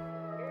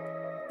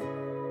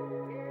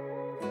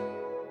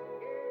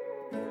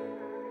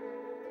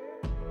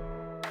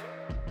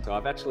 So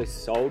I've actually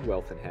sold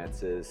Wealth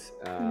Enhancers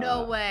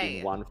No way.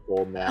 in one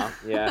form now.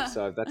 Yeah,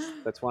 so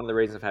that's one of the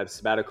reasons I've had a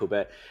sabbatical,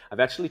 but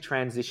I've actually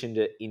transitioned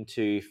it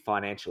into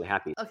Financially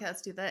Happy. Okay,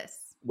 let's do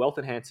this. Wealth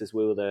Enhancers,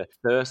 we were the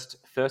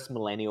first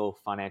millennial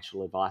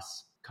financial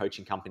advice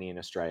coaching company in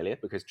Australia,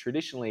 because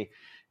traditionally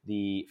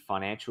the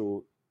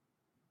financial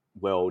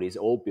world is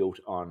all built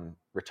on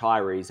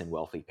retirees and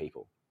wealthy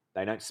people.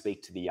 They don't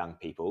speak to the young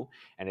people.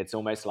 And it's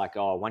almost like,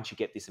 oh, once you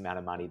get this amount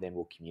of money, then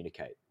we'll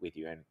communicate with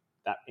you. And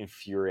that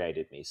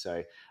infuriated me.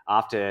 So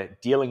after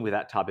dealing with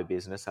that type of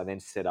business, I then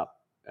set up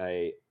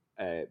a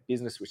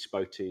business which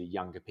spoke to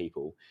younger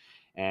people.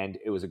 And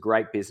it was a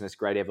great business,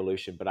 great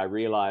evolution. But I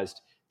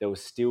realized there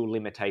was still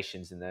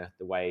limitations in the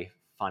way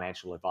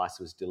financial advice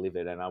was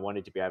delivered. And I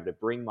wanted to be able to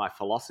bring my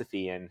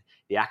philosophy and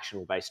the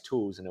actionable-based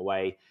tools in a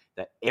way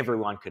that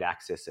everyone could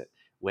access it,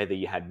 whether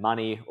you had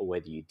money or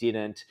whether you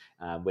didn't,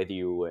 whether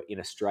you were in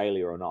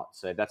Australia or not.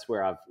 So that's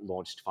where I've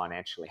launched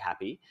Financially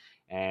Happy.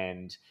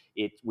 And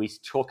it's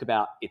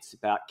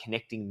about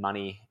connecting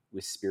money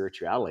with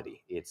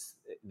spirituality. It's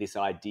this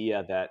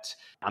idea that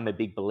I'm a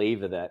big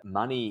believer that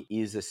money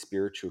is a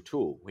spiritual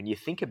tool. When you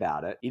think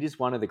about it, it is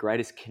one of the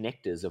greatest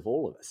connectors of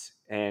all of us.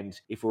 And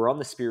if we're on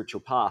the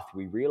spiritual path,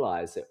 we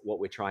realize that what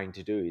we're trying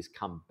to do is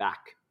come back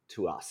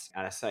to us.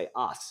 And I say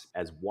us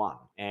as one.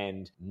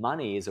 And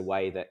money is a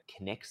way that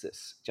connects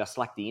us, just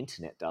like the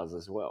internet does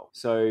as well.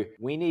 So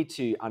we need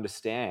to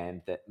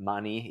understand that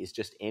money is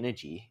just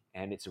energy,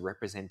 and it's a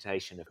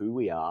representation of who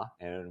we are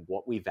and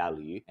what we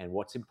value and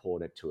what's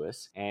important to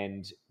us.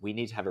 And we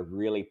need to have a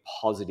really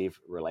positive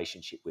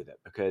relationship with it,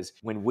 because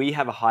when we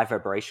have a high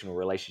vibrational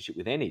relationship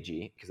with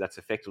energy, because that's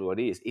effectively what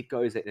it is, it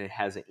goes and it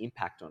has an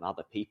impact on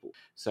other people.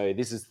 So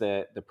this is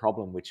the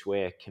problem which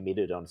we're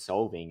committed on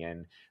solving,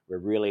 and we're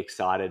really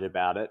excited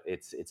about it.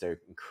 It's an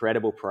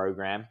incredible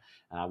program.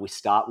 We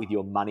start with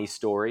your money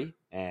story,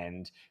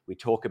 and we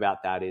talk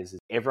about that is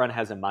everyone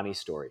has a money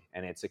story,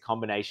 and it's a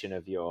combination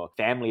of your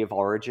family of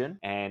origin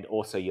and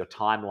also your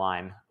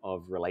timeline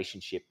of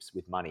relationships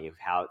with money, of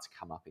how it's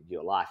come up in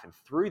your life. And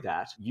through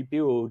that, you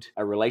build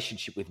a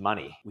relationship with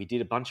money. We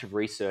did a bunch of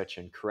research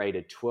and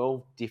created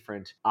 12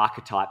 different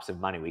archetypes of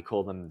money. We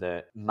call them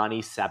the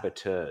money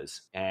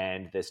saboteurs.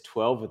 And there's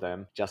 12 of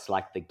them, just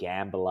like the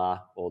gambler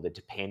or the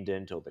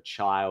dependent or the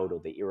child or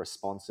the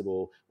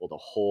irresponsible or the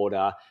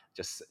hoarder,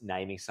 just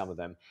naming some of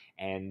them.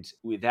 And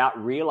without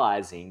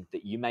realizing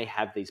that you may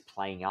have these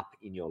playing up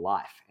in your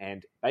life.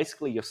 And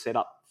basically you're set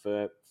up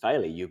for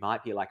failure. You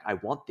might be like, I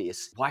want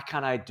this. Why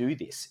can't I do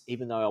this,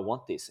 even though I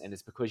want this? And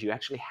it's because you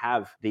actually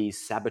have these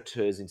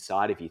saboteurs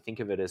inside of you. Think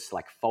of it as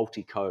like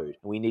faulty code.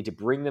 And we need to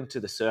bring them to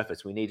the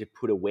surface. We need to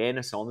put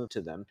awareness onto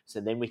them,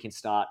 so then we can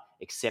start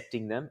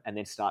accepting them and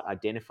then start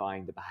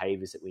identifying the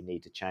behaviors that we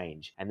need to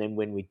change. And then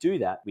when we do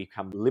that, we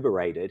become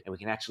liberated and we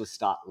can actually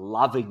start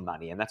loving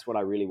money. And that's what I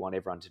really want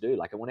everyone to do.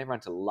 Like, I want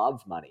everyone to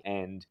love money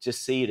and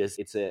just see it as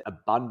it's an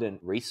abundant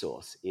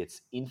resource.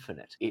 It's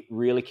infinite. It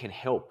really can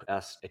help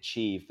us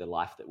achieve the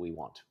life that we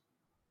want.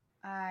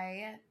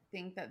 I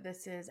think that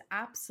this is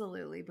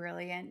absolutely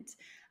brilliant.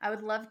 I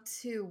would love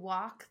to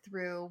walk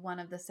through one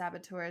of the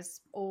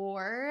saboteurs,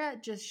 or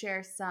just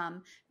share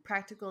some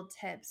practical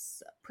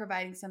tips,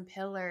 providing some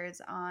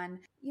pillars on,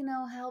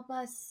 help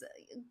us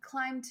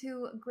climb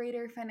to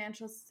greater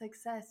financial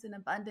success and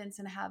abundance,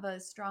 and have a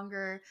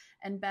stronger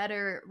and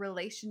better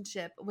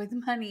relationship with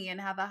money,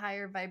 and have a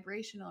higher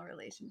vibrational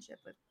relationship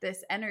with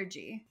this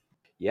energy.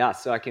 Yeah,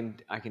 so I can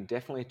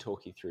definitely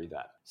talk you through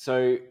that.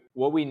 So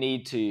what we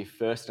need to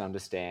first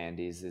understand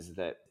is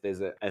that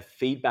there's a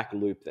feedback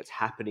loop that's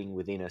happening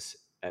within us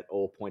at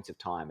all points of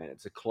time, and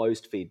it's a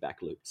closed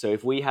feedback loop. So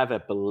if we have a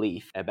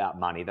belief about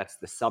money, that's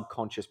the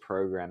subconscious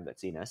program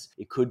that's in us.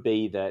 It could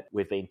be that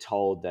we've been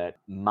told that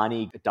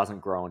money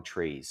doesn't grow on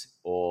trees,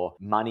 or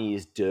money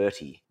is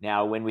dirty.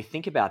 Now, when we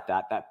think about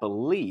that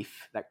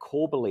belief, that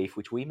core belief,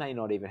 which we may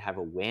not even have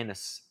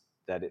awareness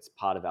that it's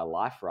part of our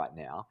life right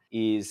now,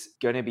 is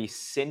going to be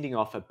sending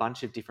off a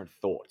bunch of different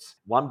thoughts.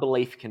 One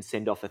belief can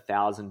send off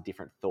 1,000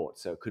 different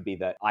thoughts. So it could be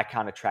that I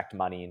can't attract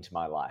money into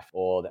my life,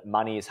 or that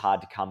money is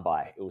hard to come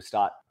by. It will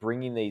start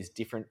bringing these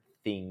different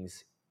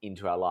things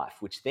into our life,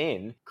 which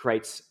then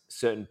creates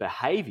certain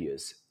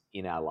behaviors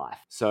in our life.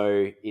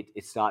 So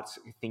it starts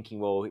thinking,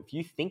 well, if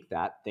you think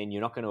that, then you're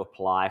not going to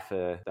apply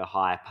for the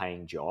higher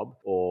paying job,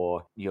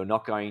 or you're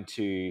not going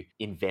to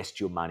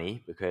invest your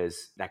money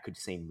because that could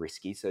seem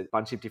risky. So a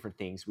bunch of different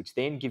things, which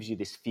then gives you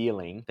this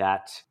feeling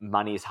that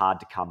money is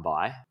hard to come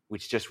by,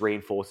 which just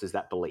reinforces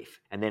that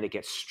belief. And then it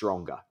gets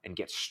stronger and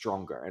gets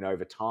stronger. And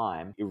over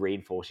time, it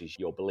reinforces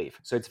your belief.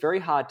 So it's very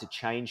hard to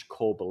change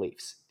core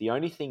beliefs. The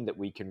only thing that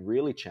we can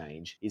really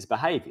change is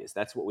behaviors.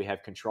 That's what we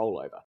have control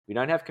over. We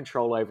don't have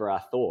control over our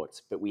thoughts,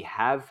 but we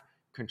have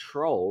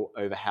control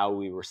over how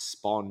we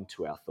respond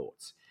to our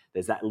thoughts.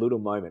 There's that little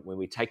moment when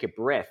we take a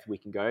breath, we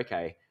can go,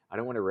 okay, I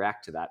don't want to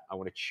react to that. I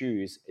want to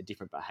choose a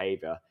different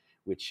behavior,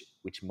 which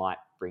might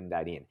bring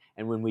that in.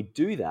 And when we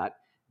do that,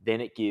 then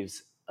it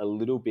gives a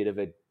little bit of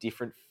a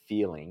different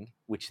feeling,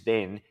 which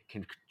then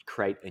can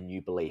create a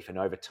new belief. And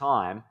over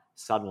time,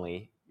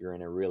 suddenly you're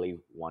in a really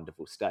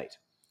wonderful state.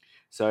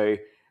 So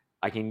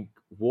I can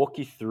walk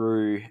you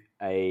through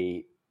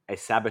a a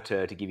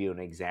saboteur to give you an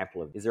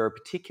example of. Is there a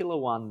particular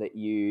one that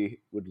you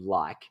would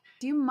like?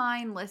 Do you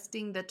mind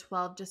listing the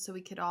 12 just so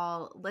we could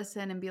all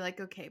listen and be like,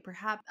 okay,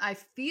 perhaps I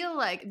feel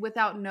like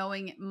without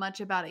knowing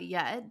much about it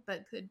yet,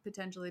 but could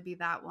potentially be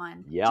that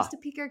one. Yeah. Just to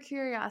pique our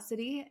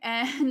curiosity.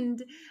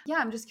 And yeah,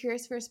 I'm just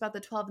curious first about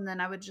the 12, and then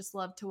I would just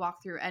love to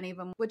walk through any of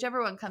them,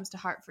 whichever one comes to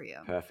heart for you.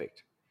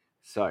 Perfect.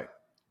 So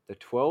the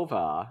 12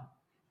 are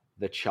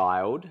the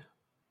child,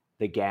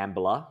 the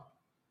gambler,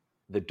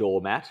 the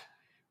doormat.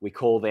 We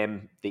call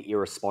them the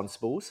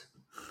irresponsibles.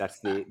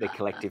 That's the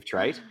collective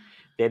trait.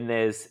 Then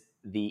there's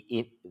the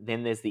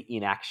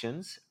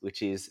inactions,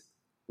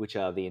 which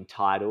are the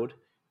entitled,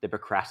 the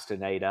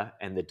procrastinator,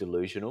 and the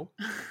delusional.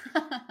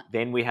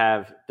 Then we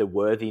have the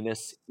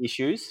worthiness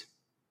issues,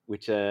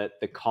 which are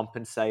the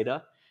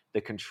compensator,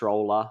 the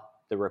controller,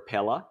 the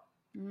repeller.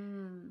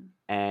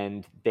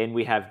 And then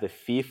we have the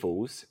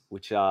fearfuls,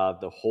 which are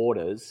the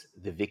hoarders,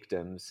 the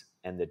victims,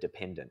 and the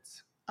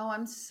dependents. Oh,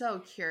 I'm so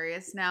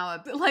curious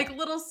now. Like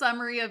little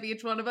summary of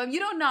each one of them. You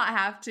don't not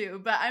have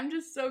to, but I'm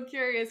just so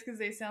curious because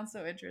they sound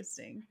so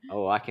interesting.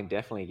 Oh, I can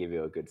definitely give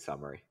you a good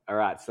summary. All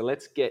right, so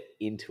let's get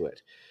into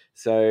it.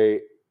 So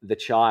the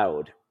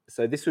child.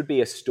 So this would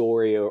be a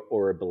story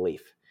or a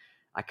belief.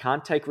 I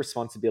can't take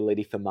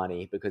responsibility for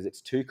money because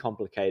it's too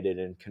complicated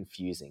and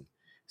confusing.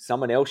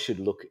 Someone else should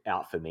look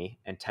out for me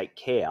and take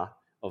care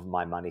of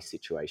my money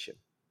situation.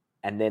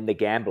 And then the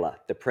gambler.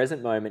 The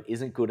present moment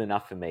isn't good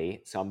enough for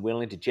me, so I'm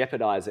willing to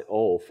jeopardize it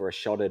all for a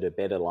shot at a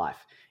better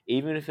life,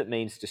 even if it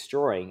means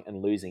destroying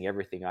and losing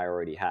everything I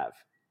already have.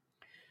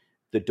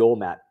 The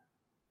doormat.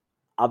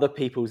 Other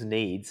people's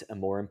needs are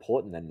more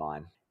important than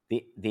mine.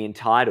 The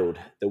entitled.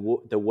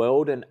 The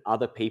world and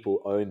other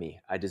people owe me.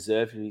 I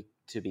deserve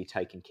to be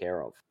taken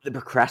care of. The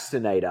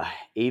procrastinator.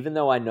 Even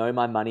though I know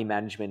my money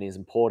management is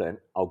important,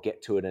 I'll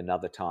get to it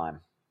another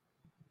time.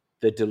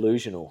 The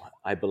delusional.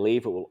 I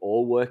believe it will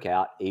all work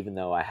out even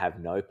though I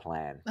have no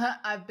plan.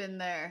 I've been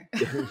there.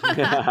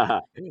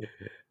 The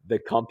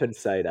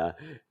compensator.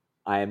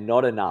 I am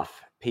not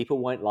enough. People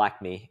won't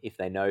like me if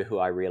they know who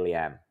I really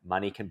am.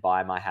 Money can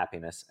buy my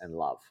happiness and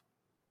love.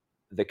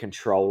 The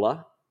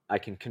controller. I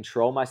can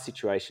control my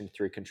situation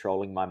through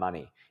controlling my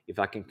money. If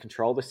I can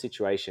control the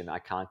situation, I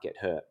can't get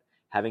hurt.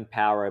 Having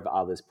power over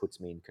others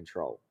puts me in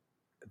control.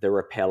 The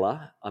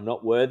repeller. I'm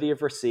not worthy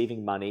of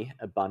receiving money,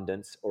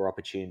 abundance, or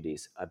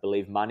opportunities. I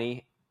believe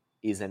money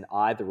is an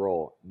either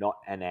or, not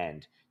an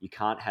and. You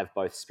can't have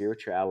both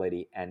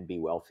spirituality and be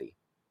wealthy.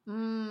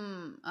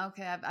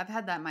 Okay, I've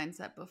had that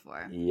mindset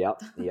before.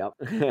 Yep.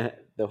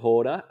 The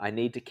hoarder. I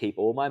need to keep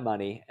all my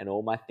money and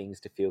all my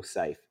things to feel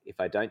safe. If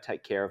I don't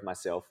take care of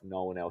myself,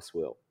 no one else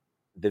will.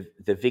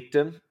 The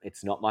victim.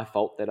 It's not my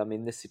fault that I'm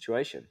in this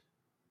situation.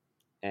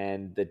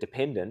 And the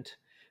dependent.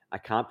 I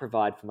can't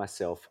provide for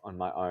myself on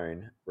my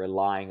own.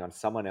 Relying on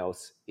someone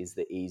else is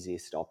the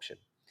easiest option.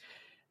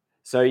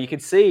 So you can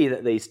see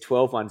that these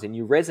 12 ones, and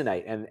you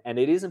resonate. And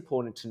it is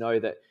important to know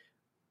that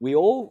we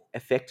all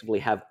effectively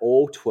have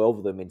all 12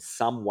 of them in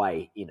some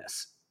way in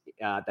us.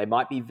 They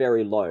might be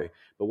very low,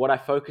 but what I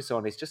focus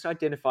on is just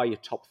identify your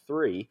top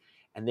 3,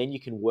 and then you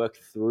can work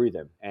through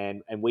them.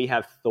 And we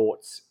have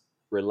thoughts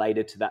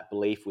related to that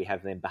belief. We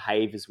have then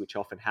behaviors which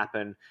often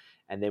happen,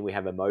 and then we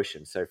have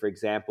emotions. So for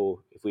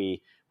example,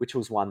 which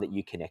was one that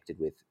you connected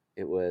with?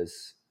 It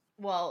was...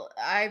 Well,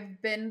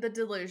 I've been the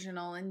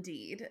delusional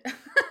indeed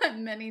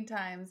many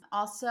times.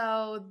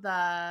 Also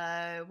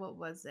what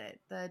was it?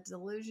 The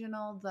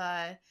delusional, oh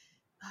man,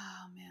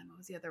 what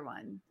was the other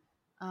one?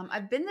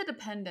 I've been the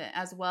dependent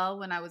as well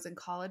when I was in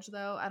college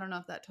though. I don't know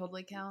if that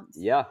totally counts.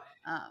 Yeah.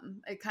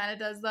 It kind of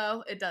does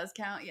though. It does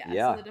count.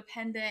 Yeah. So the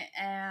dependent,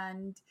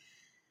 and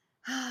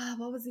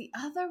what was the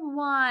other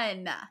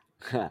one?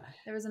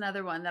 There was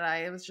another one that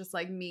it was just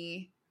like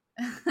me.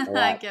 Right.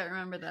 I can't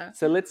remember though.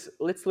 So let's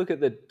look at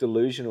the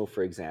delusional,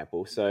 for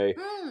example. So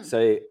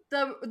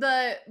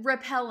the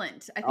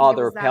repellent. I think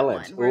the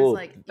repellent. That one, where it's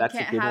like you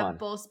can't have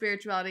both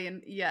spirituality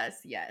and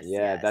yes.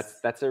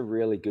 That's a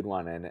really good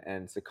one,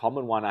 and it's a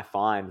common one I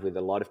find with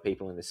a lot of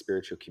people in the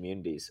spiritual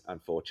communities,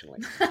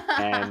 unfortunately.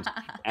 And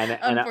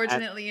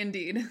unfortunately,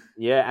 indeed.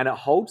 Yeah, and it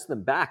holds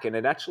them back,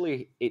 and I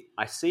see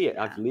it.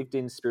 Yeah. I've lived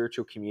in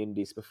spiritual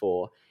communities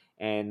before,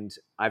 and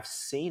I've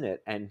seen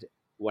it, and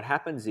what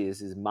happens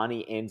is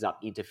money ends up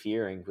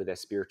interfering with their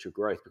spiritual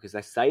growth because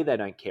they say they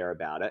don't care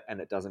about it and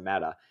it doesn't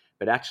matter,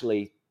 but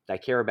actually they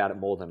care about it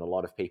more than a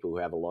lot of people who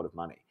have a lot of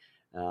money.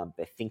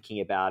 They're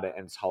thinking about it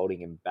and it's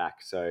holding them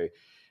back. So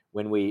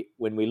when we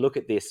look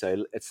at this,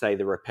 so let's say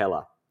the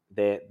repeller,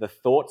 the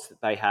thoughts that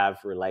they have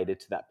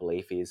related to that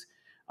belief is,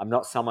 I'm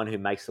not someone who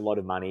makes a lot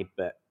of money,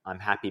 but I'm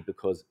happy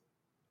because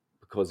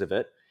of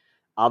it.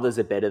 Others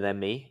are better than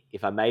me.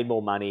 If I made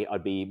more money,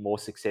 I'd be more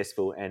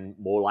successful and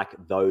more like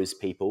those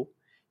people.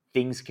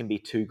 Things can be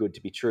too good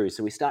to be true.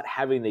 So we start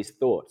having these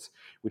thoughts,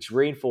 which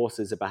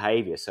reinforces a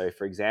behavior. So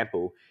for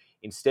example,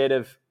 instead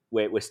of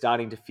we're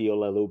starting to feel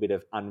a little bit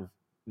of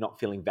not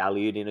feeling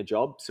valued in a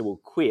job, so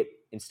we'll quit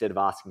instead of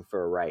asking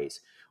for a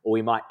raise. Or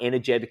we might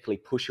energetically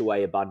push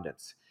away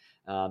abundance.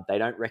 They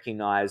don't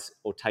recognize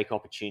or take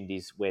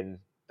opportunities when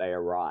they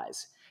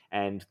arise.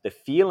 And the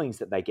feelings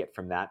that they get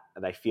from that,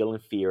 they feel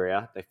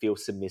inferior, they feel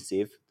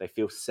submissive, they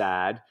feel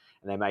sad,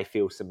 and they may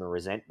feel some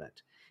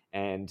resentment.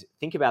 And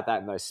think about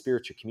that in those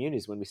spiritual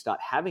communities. When we start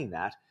having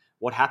that,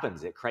 what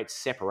happens? It creates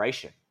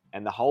separation.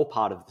 And the whole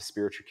part of the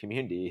spiritual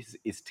community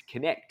is to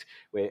connect.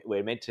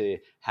 We're meant to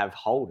have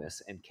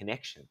wholeness and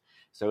connection.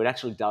 So it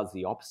actually does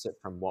the opposite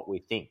from what we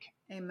think.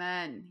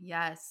 Amen.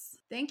 Yes.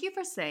 Thank you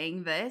for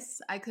saying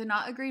this. I could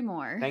not agree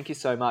more. Thank you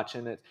so much.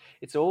 And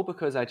it's all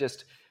because I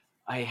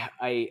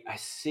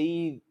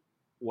see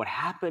what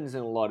happens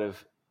in a lot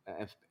of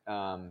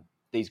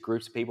these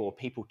groups of people, or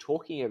people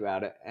talking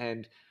about it,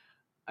 and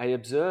I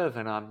observe,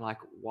 and I'm like,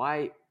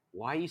 why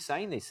are you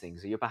saying these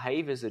things? Your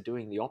behaviors are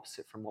doing the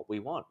opposite from what we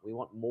want. We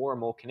want more and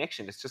more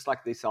connection. It's just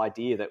like this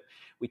idea that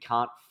we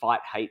can't fight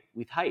hate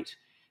with hate.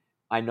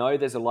 I know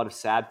there's a lot of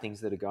sad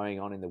things that are going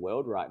on in the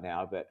world right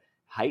now, but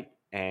hate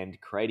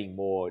and creating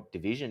more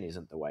division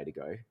isn't the way to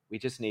go. We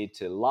just need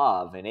to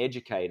love and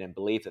educate and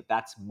believe that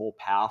that's more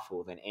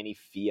powerful than any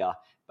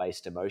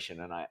fear-based emotion.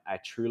 And I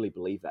truly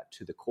believe that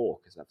to the core,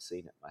 because I've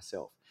seen it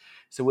myself.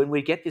 So when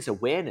we get this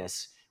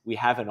awareness, we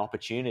have an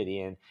opportunity,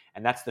 and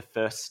that's the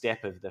first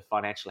step of the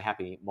financially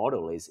happy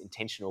model, is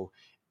intentional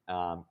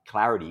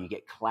clarity. You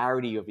get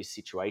clarity of your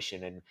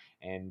situation,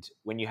 and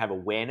when you have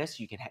awareness,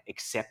 you can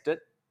accept it.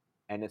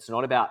 And it's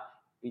not about,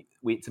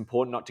 it's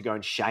important not to go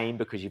in shame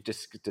because you've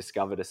just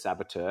discovered a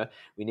saboteur.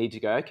 We need to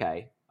go,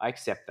 okay, I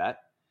accept that.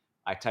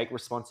 I take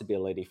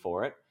responsibility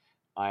for it.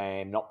 I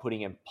am not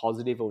putting a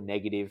positive or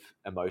negative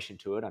emotion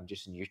to it. I'm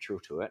just neutral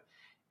to it.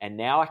 And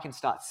now I can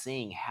start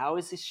seeing, how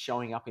is this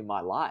showing up in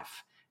my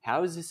life?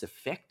 How is this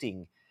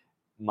affecting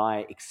my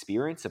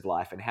experience of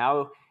life? And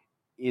how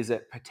is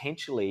it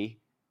potentially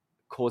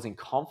causing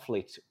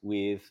conflict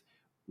with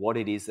what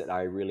it is that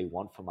I really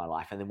want for my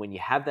life? And then when you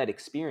have that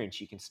experience,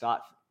 you can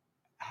start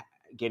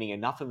getting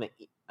enough of an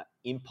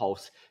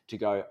impulse to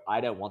go, I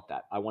don't want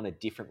that. I want a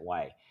different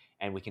way.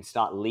 And we can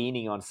start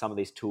leaning on some of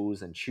these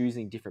tools and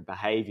choosing different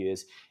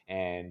behaviors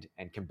and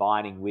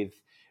combining with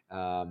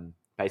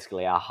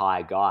basically our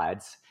higher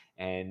guides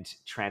and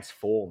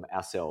transform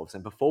ourselves.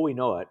 And before we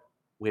know it,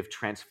 we've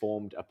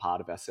transformed a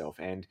part of ourselves.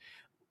 And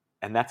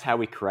that's how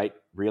we create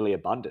really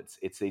abundance.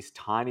 It's these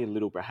tiny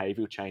little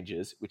behavioral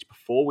changes, which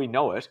before we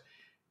know it,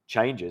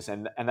 changes.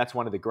 And that's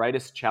one of the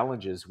greatest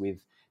challenges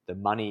with the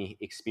money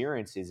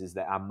experiences, is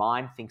that our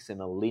mind thinks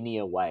in a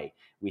linear way.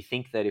 We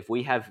think that if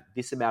we have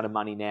this amount of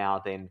money now,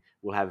 then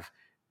we'll have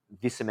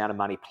this amount of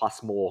money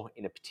plus more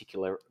in a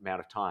particular amount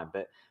of time.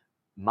 But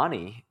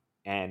money,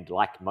 and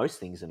like most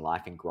things in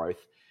life and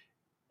growth,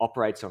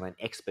 operates on an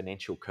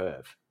exponential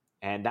curve.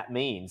 And that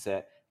means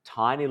that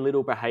tiny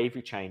little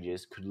behavior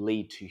changes could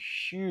lead to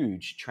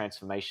huge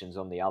transformations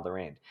on the other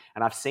end.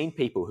 And I've seen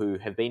people who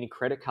have been in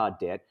credit card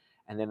debt,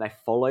 and then they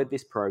followed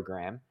this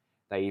program,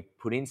 they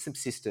put in some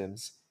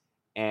systems,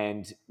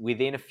 and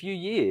within a few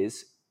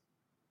years,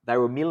 they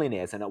were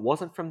millionaires. And it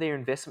wasn't from their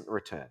investment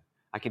return.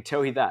 I can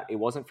tell you that. It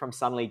wasn't from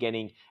suddenly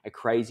getting a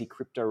crazy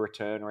crypto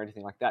return or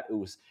anything like that. It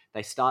was,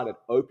 they started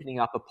opening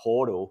up a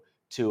portal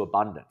to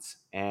abundance.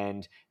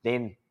 And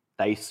then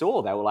they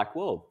were like,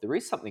 well, there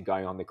is something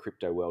going on in the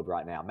crypto world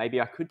right now.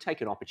 Maybe I could take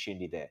an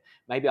opportunity there.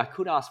 Maybe I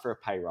could ask for a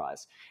pay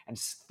rise. And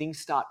things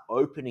start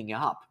opening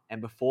up.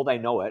 And before they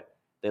know it,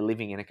 they're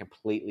living in a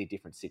completely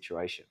different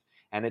situation.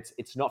 And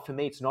it's not, for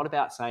me, it's not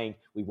about saying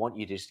we want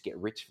you to just get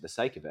rich for the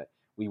sake of it.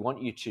 We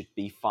want you to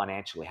be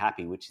financially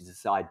happy, which is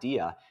this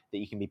idea that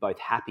you can be both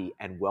happy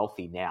and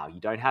wealthy now. You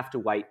don't have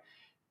to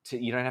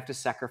you don't have to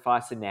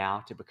sacrifice the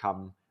now to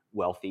become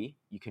wealthy.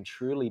 You can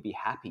truly be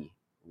happy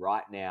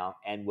right now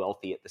and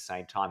wealthy at the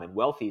same time. And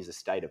wealthy is a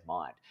state of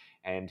mind.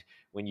 And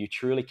when you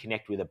truly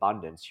connect with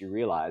abundance, you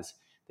realize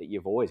that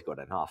you've always got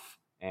enough.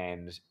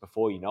 And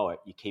before you know it,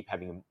 you keep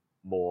having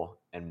more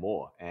and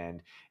more.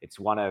 And it's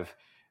one of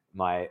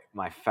my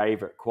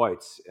favorite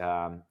quotes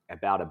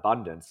about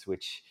abundance,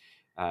 which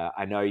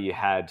I know you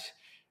had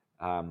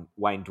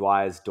Wayne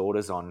Dwyer's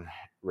daughters on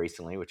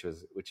recently, which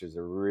was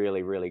a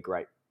really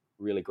great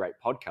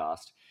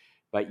podcast.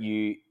 But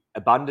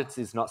abundance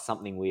is not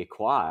something we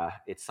acquire;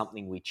 it's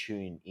something we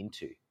tune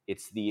into.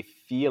 It's the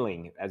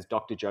feeling, as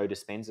Dr. Joe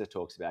Dispenza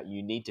talks about.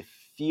 You need to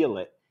feel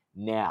it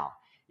now.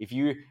 If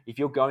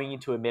you're going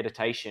into a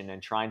meditation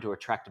and trying to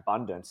attract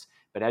abundance,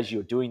 but as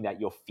you're doing that,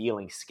 you're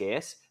feeling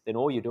scarce, then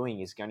all you're doing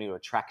is going to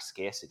attract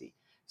scarcity.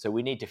 So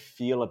we need to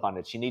feel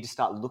abundance. You need to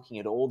start looking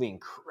at all the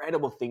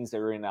incredible things that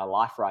are in our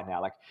life right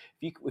now. Like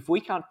if we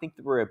can't think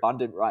that we're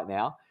abundant right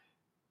now,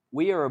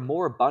 we are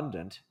more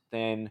abundant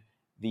than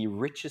the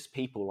richest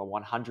people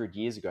 100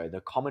 years ago,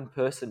 the common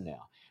person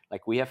now.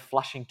 Like we have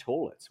flushing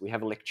toilets, we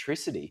have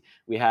electricity,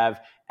 we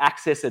have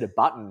access at a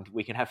button,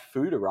 we can have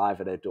food arrive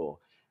at our door.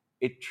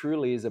 It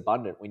truly is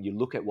abundant when you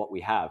look at what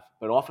we have.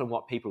 But often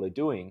what people are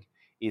doing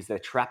is they're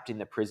trapped in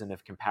the prison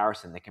of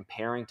comparison. They're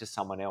comparing to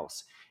someone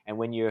else. And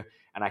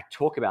and I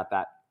talk about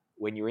that,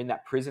 when you're in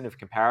that prison of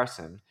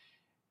comparison,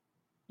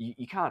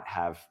 you can't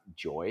have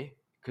joy,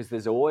 because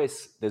there's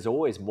always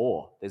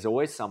more. There's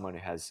always someone who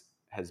has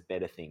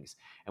better things.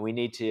 And we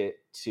need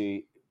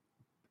to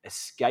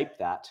escape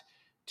that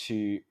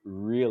to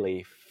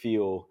really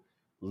feel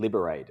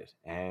liberated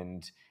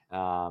and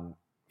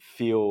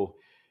feel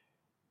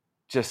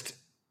just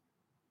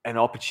an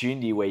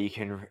opportunity where you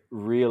can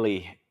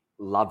really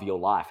love your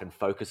life and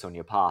focus on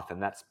your path.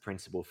 And that's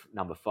principle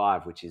number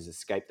 5, which is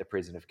escape the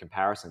prison of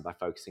comparison by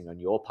focusing on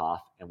your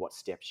path and what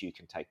steps you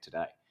can take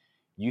today.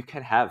 You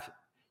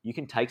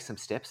can take some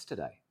steps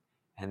today.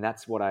 And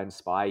that's what I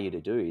inspire you to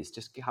do, is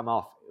just come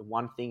off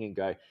one thing and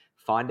go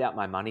find out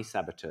my money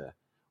saboteur,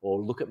 or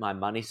look at my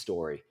money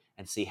story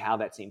and see how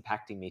that's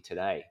impacting me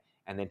today.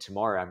 And then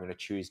tomorrow I'm going to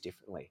choose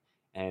differently.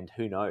 And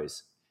who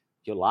knows,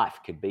 your life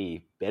could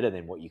be better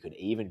than what you could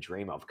even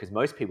dream of, because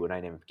most people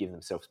don't even give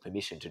themselves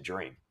permission to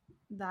dream.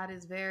 That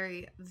is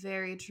very,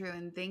 very true.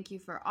 And thank you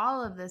for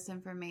all of this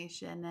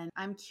information. And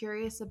I'm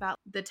curious about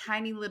the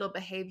tiny little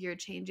behavior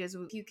changes.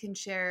 If you can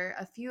share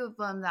a few of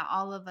them that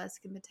all of us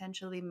can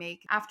potentially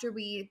make after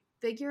we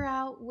figure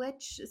out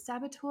which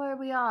saboteur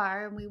we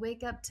are and we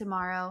wake up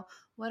tomorrow.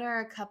 What are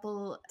a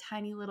couple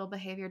tiny little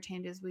behavior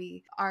changes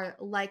we are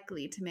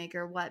likely to make,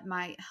 or what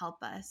might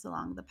help us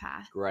along the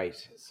path?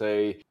 Great.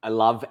 So I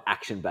love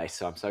action-based,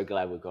 so I'm so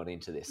glad we've got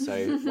into this.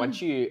 So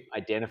once you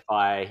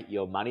identify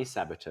your money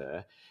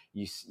saboteur,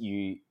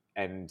 you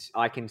and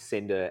I can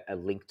send a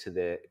link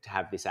to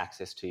have this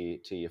access to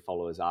your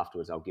followers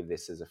afterwards. I'll give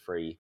this as a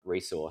free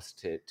resource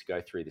to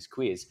go through this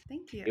quiz.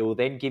 Thank you. It will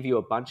then give you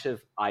a bunch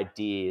of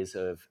ideas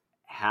of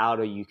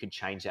how you can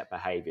change that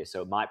behavior.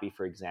 So it might be,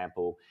 for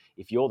example,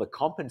 if you're the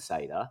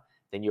compensator,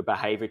 then your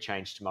behavior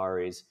change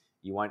tomorrow is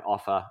you won't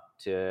offer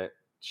to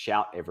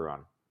shout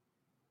everyone.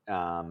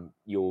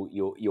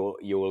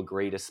 You'll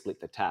agree to split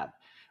the tab.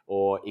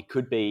 Or it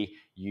could be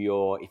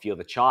if you're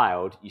the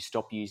child, you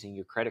stop using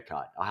your credit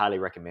card. I highly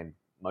recommend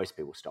most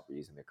people stop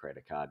using their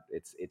credit card.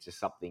 It's just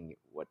something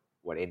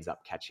what ends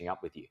up catching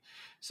up with you.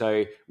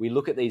 So we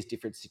look at these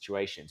different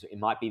situations. It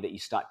might be that you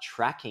start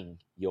tracking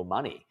your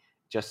money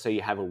just so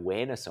you have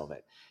awareness of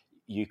it.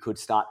 You could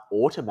start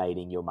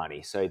automating your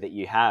money so that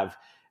you have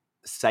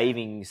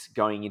savings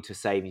going into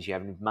savings, you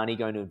have money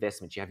going to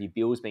investments, you have your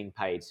bills being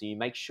paid. So you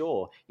make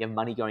sure you have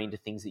money going into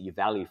things that you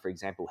value, for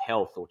example,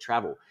 health or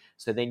travel.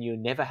 So then you're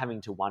never having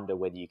to wonder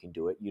whether you can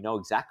do it. You know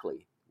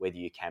exactly whether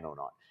you can or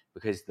not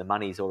because the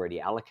money is already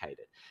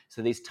allocated.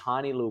 So these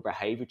tiny little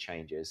behavior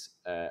changes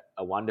are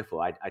wonderful.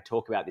 I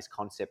talk about this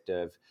concept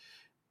of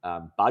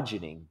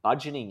budgeting.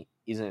 Budgeting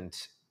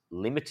isn't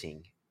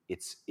limiting,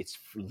 it's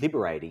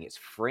liberating, it's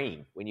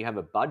freeing. When you have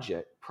a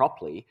budget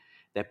properly,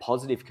 they're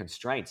positive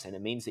constraints, and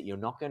it means that you're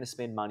not going to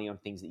spend money on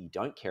things that you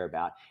don't care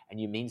about, and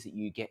it means that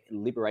you get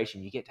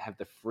liberation. You get to have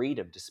the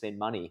freedom to spend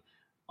money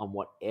on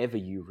whatever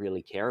you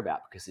really care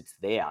about because it's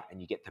there, and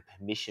you get the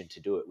permission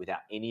to do it without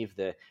any of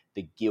the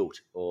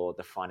guilt or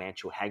the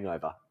financial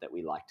hangover that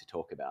we like to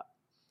talk about.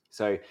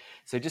 So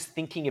just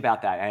thinking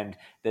about that, and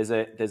there's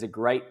a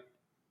great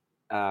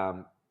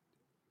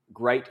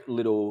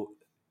little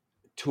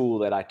tool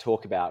that I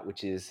talk about,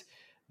 which is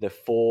the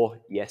 4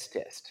 yes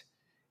test.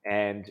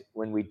 And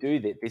when we do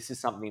that, this is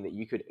something that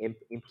you could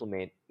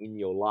implement in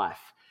your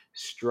life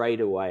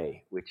straight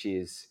away, which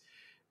is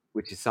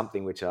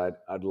something which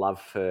I'd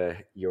love for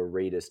your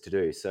readers to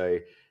do. So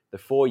the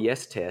 4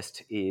 yes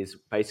test is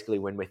basically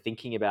when we're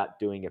thinking about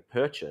doing a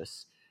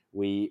purchase,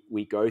 we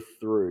go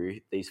through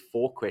these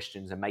 4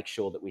 questions and make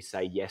sure that we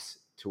say yes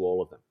to all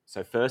of them.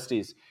 So first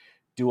is,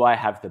 do I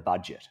have the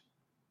budget?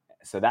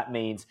 So that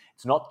means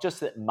it's not just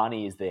that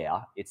money is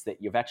there, it's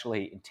that you've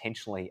actually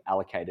intentionally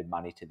allocated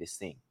money to this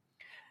thing.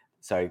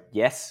 So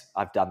yes,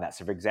 I've done that.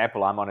 So for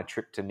example, I'm on a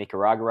trip to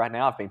Nicaragua right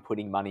now. I've been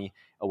putting money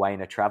away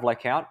in a travel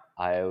account.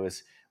 I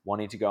was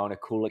wanting to go on a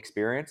cool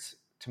experience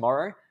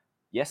tomorrow.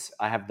 Yes,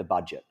 I have the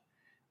budget.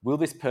 Will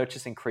this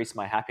purchase increase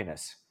my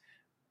happiness?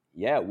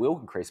 Yeah, it will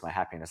increase my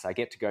happiness. I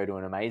get to go to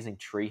an amazing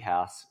tree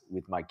house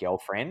with my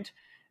girlfriend.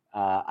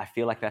 I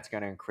feel like that's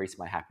going to increase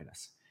my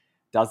happiness.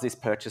 Does this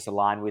purchase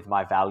align with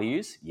my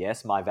values?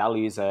 Yes, my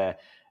values are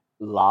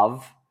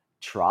love,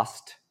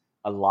 trust,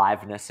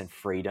 aliveness, and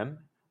freedom.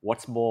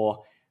 What's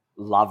more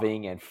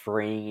loving and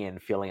freeing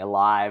and feeling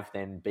alive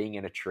than being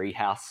in a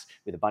treehouse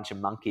with a bunch of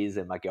monkeys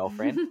and my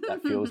girlfriend?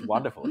 That feels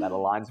wonderful. That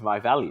aligns with my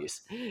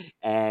values.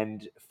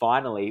 And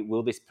finally,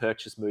 will this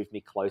purchase move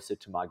me closer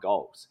to my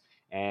goals?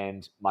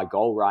 And my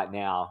goal right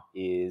now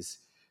is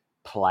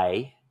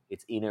play.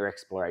 It's inner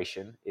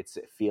exploration. It's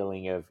a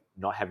feeling of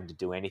not having to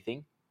do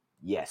anything.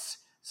 Yes.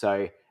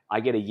 So I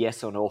get a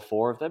yes on all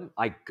 4 of them.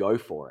 I go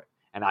for it.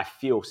 And I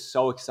feel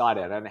so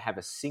excited. I don't have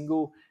a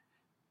single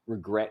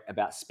regret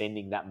about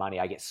spending that money.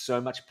 I get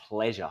so much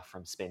pleasure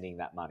from spending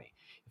that money.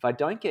 If I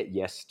don't get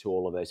yes to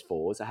all of those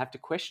 4s, I have to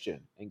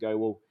question and go,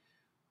 well,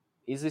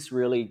 is this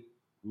really,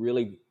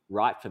 really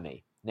right for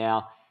me?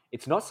 Now,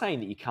 it's not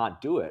saying that you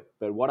can't do it,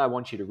 but what I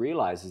want you to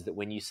realize is that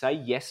when you say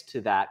yes to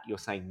that, you're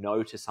saying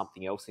no to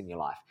something else in your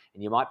life.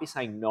 And you might be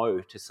saying no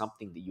to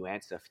something that you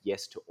answer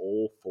yes to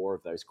all 4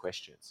 of those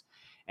questions.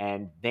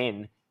 And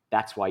then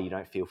that's why you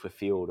don't feel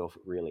fulfilled or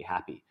really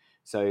happy.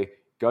 So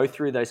go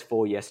through those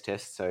 4 yes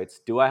tests. So it's,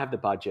 do I have the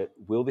budget?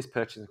 Will this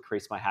purchase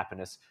increase my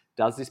happiness?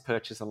 Does this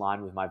purchase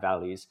align with my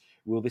values?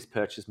 Will this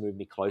purchase move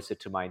me closer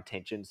to my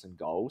intentions and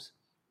goals?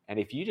 And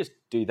if you just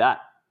do that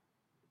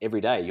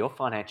every day, you're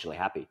financially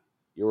happy.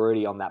 You're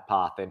already on that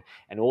path,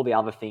 and all the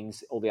other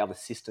things, all the other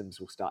systems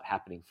will start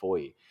happening for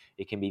you.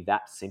 It can be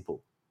that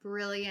simple.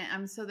 Brilliant.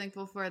 I'm so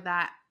thankful for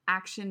that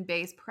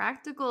action-based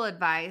practical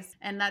advice.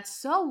 And that's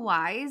so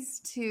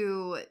wise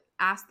to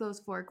ask those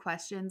 4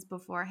 questions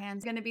beforehand.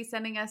 It's going to be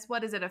sending us,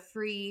 what is it, a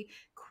free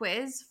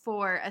quiz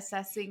for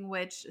assessing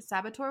which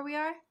saboteur we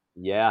are?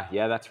 Yeah,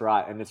 that's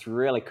right. And it's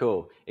really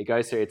cool. It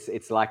goes through,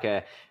 it's like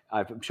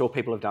I'm sure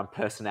people have done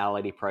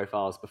personality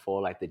profiles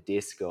before, like the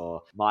DISC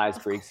or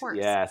Myers-Briggs.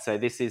 Yeah, so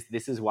this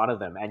is one of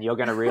them. And you're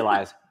going to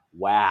realize,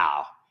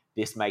 wow,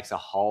 this makes a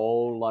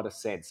whole lot of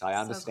sense. I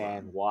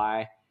understand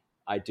why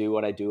I do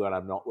what I do, and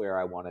I'm not where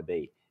I want to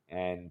be.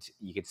 And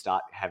you can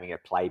start having a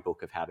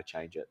playbook of how to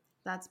change it.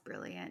 That's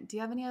brilliant. Do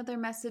you have any other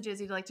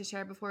messages you'd like to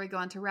share before we go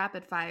on to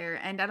rapid fire?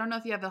 And I don't know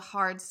if you have a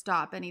hard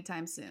stop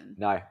anytime soon.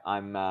 No,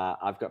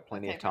 I've got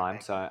plenty of time,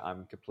 perfect. So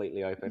I'm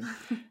completely open.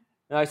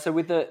 No, so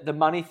with the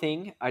money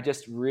thing, I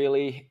just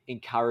really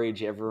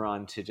encourage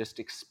everyone to just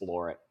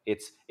explore it.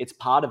 It's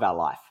part of our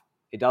life.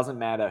 It doesn't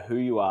matter who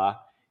you are.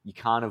 You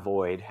can't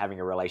avoid having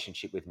a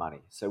relationship with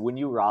money. So wouldn't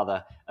you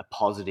rather a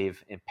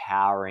positive,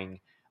 empowering,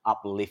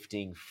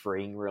 uplifting,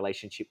 freeing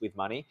relationship with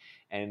money?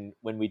 And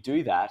when we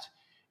do that,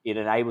 it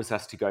enables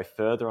us to go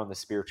further on the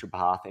spiritual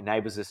path,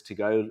 enables us to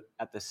go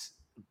at this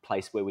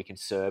place where we can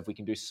serve. We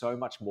can do so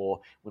much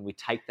more when we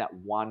take that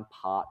one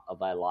part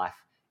of our life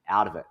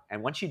out of it.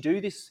 And once you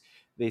do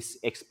this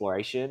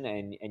exploration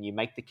and you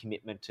make the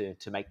commitment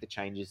to make the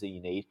changes that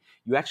you need,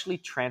 you actually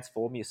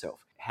transform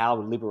yourself. How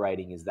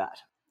liberating is that?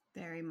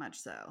 Very much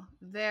so.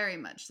 Very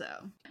much so.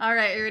 All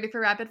right, are you ready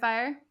for rapid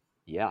fire?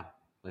 Yeah,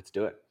 let's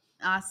do it.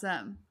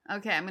 Awesome.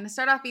 Okay, I'm going to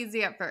start off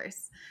easy at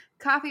first.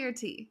 Coffee or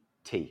tea?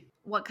 Tea.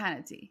 What kind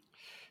of tea?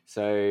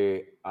 So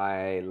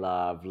I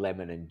love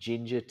lemon and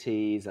ginger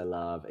teas. I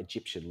love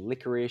Egyptian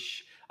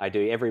licorice. I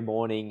do every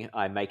morning.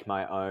 I make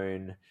my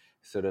own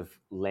sort of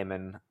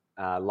lemon,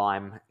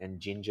 lime and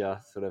ginger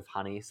sort of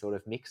honey sort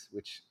of mix,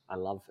 which I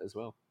love as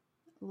well.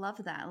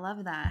 Love that.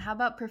 Love that. How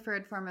about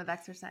preferred form of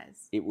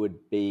exercise? It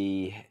would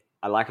be,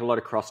 I like a lot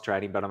of cross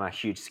training, but I'm a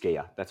huge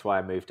skier. That's why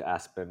I moved to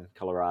Aspen,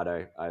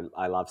 Colorado.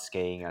 I love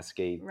skiing. I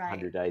ski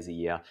 100 days a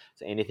year.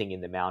 So anything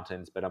in the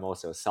mountains, but I'm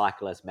also a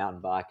cyclist, mountain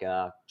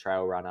biker,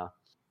 trail runner.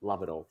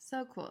 Love it all.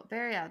 So cool.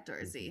 Very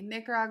outdoorsy. Mm-hmm.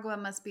 Nicaragua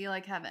must be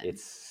like heaven.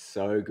 It's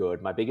so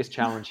good. My biggest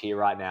challenge here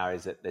right now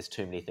is that there's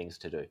too many things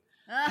to do.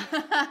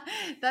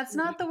 That's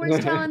not the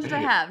worst challenge to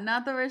have.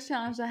 Not the worst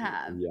challenge to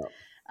have. Yeah.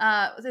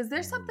 Is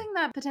there something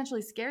that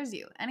potentially scares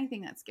you?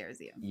 Anything that scares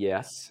you?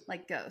 Yes.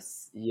 Like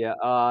ghosts? Yeah,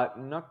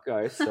 not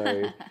ghosts.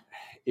 So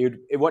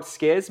what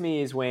scares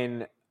me is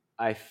when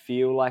I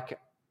feel like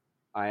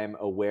I am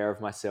aware of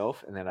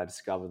myself and then I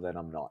discover that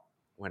I'm not.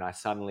 When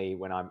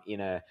I'm in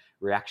a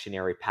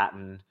reactionary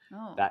pattern,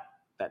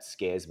 that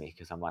scares me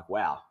because I'm like,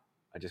 wow,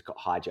 I just got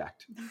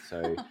hijacked.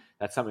 So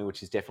that's something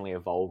which has definitely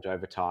evolved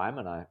over time,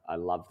 and I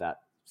love that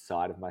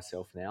side of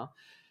myself now.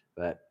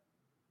 But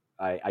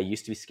I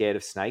used to be scared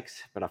of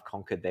snakes, but I've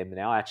conquered them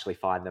now. I actually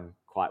find them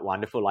quite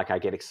wonderful. Like I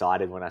get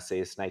excited when I see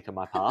a snake on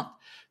my path.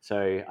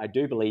 So I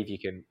do believe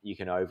you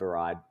can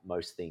override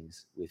most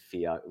things with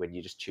fear when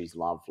you just choose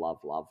love, love,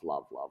 love,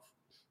 love, love.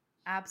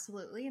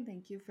 Absolutely. And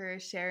thank you for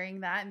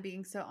sharing that and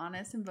being so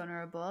honest and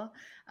vulnerable.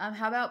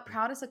 How about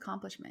proudest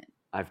accomplishment?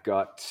 I've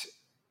got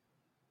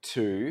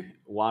 2.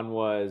 One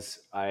was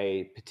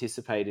I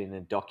participated in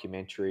a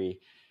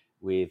documentary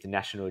with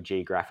National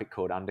Geographic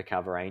called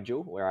Undercover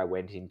Angel, where I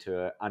went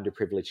into an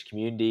underprivileged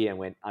community and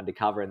went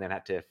undercover and then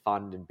had to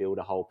fund and build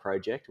a whole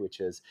project, which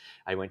is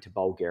I went to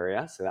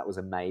Bulgaria. So that was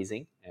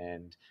amazing.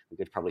 And we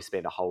could probably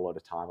spend a whole lot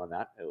of time on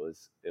that. It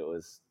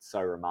was so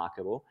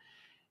remarkable.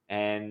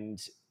 And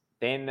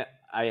then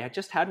I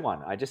just had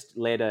one. I just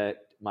led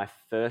my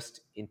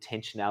first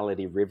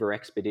intentionality river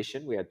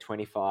expedition. We had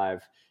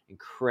 25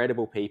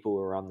 incredible people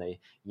who were on the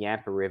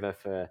Yampa River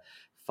for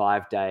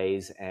 5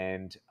 days,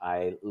 and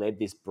I led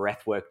this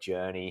breathwork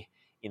journey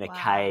in a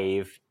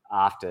cave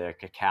after a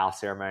cacao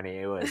ceremony.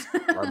 It was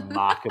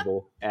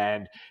remarkable.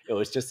 And it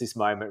was just this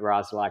moment where I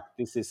was like,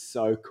 this is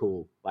so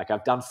cool. Like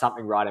I've done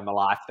something right in my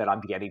life that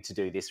I'm getting to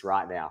do this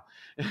right now.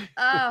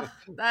 Oh,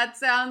 that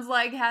sounds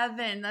like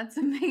heaven. That's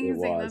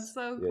amazing. That's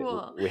so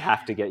cool. We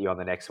have to get you on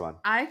the next one.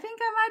 I think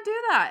I might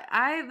do that.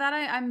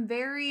 I'm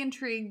very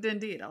intrigued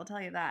indeed. I'll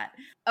tell you that.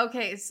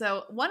 Okay.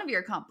 So one of your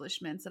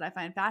accomplishments that I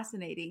find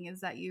fascinating is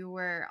that you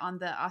were on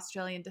the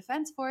Australian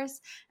Defence Force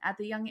at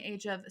the young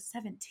age of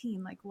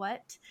 17. Like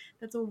what?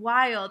 That's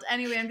wild.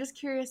 Anyway, I'm just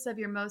curious of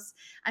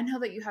I know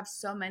that you have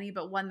so many,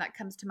 but one that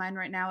comes to mind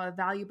right now, a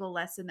valuable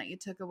lesson that you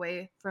took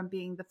away from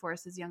being the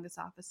force's youngest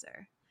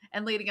officer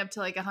and leading up to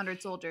like 100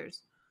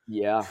 soldiers.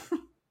 Yeah.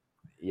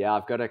 Yeah,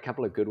 I've got a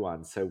couple of good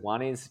ones. So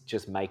one is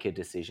just make a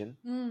decision.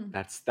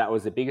 That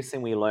was the biggest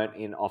thing we learned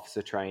in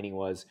officer training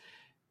was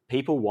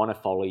people want to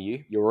follow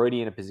you. You're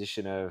already in a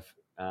position of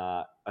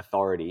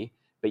authority,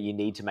 but you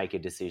need to make a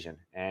decision.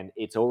 And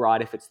it's all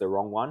right if it's the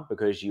wrong one,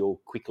 because you'll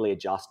quickly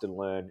adjust and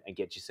learn and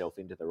get yourself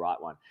into the right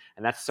one.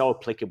 And that's so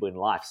applicable in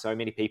life. So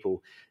many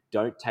people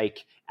don't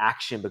take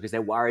action because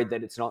they're worried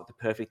that it's not the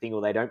perfect thing,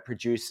 or they don't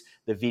produce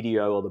the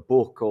video or the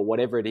book or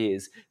whatever it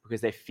is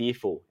because they're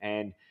fearful.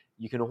 And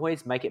you can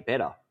always make it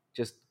better.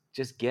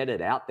 Just get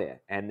it out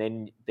there. And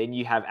then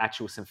you have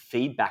some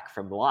feedback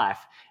from life,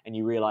 and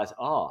you realize,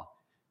 oh,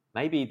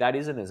 maybe that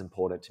isn't as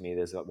important to me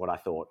as what I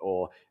thought,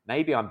 or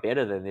maybe I'm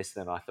better than this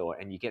than I thought,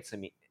 and you get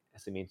some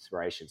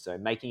inspiration. So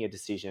making a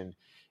decision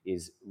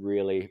is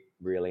really,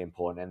 really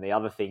important. And the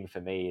other thing for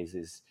me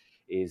is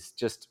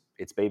just,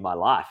 it's been my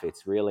life.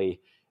 It's really,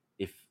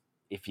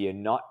 if you're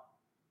not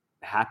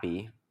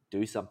happy,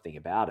 do something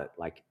about it.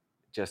 Like,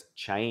 just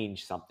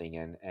change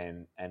something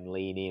and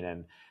lean in.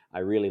 And I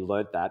really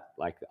learned that.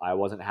 Like, I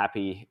wasn't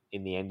happy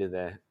in the end of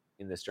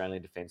in the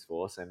Australian Defence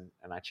Force, and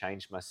I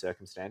changed my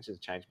circumstances,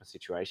 changed my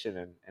situation,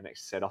 and it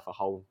set off a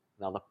whole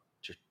another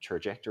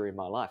trajectory in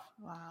my life.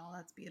 Wow,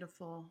 that's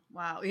beautiful.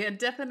 Wow, yeah,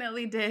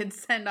 definitely did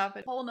send off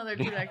a whole nother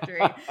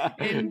trajectory.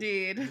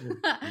 Indeed.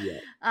 Yeah.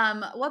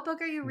 What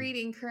book are you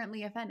reading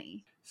currently, if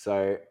any?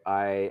 So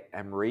I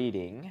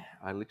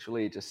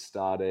literally just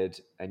started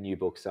a new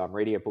book. So I'm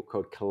reading a book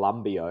called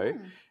Columbio,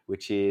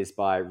 which is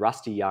by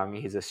Rusty Young.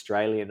 He's an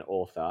Australian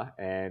author,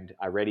 and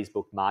I read his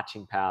book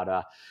Marching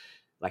Powder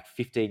like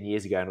 15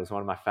 years ago, and it was one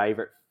of my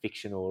favorite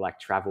fictional like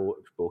travel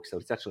books. So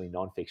it's actually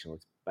non-fictional.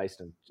 It's based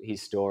on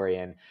his story,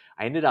 and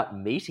I ended up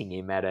meeting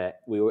him at I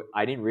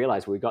didn't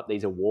realize we got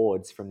these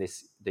awards from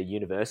the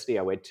university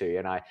I went to,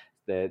 and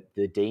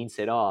the dean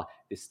said, "Oh,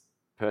 this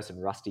person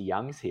Rusty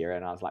Young's here,"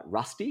 and I was like,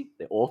 "Rusty,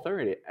 the author,"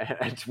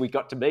 and we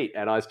got to meet.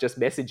 And I was just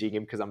messaging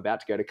him because I'm about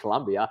to go to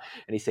Columbia,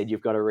 and he said,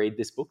 "You've got to read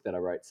this book that I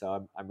wrote."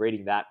 So I'm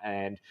reading that,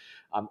 and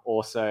I'm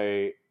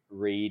also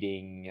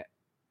reading.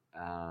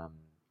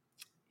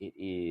 It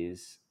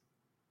is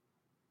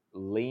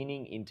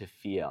Leaning into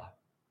Fear,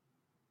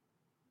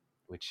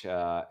 which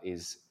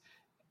is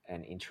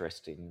an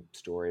interesting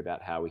story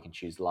about how we can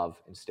choose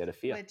love instead of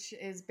fear. Which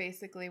is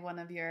basically one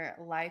of your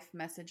life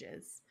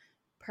messages.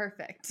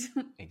 Perfect.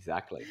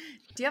 Exactly.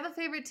 Do you have a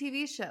favorite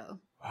TV show?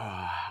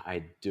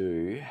 I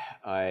do.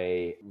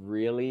 I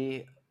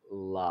really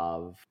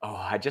love...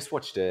 I just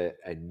watched a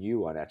new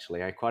one,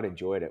 actually. I quite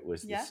enjoyed it. It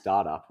was The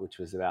Startup, which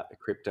was about the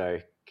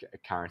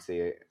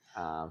cryptocurrency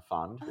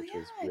fund, which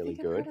was really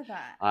good. I've heard of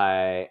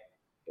that.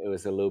 It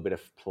was a little bit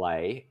of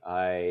play.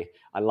 I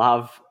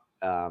love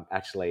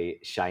actually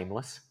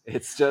Shameless.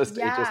 It just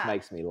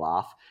makes me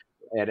laugh,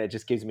 and it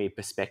just gives me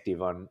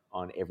perspective on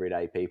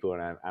everyday people,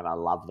 and I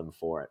love them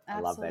for it.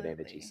 Absolutely. I love that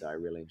energy, so I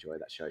really enjoy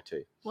that show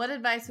too. What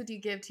advice would you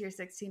give to your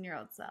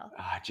 16-year-old self?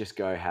 Just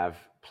go have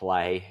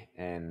play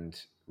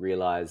and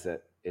realize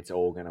that it's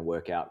all going to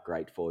work out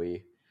great for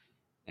you,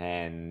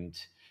 and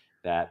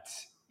that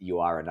you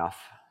are enough.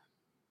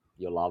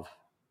 You're loved,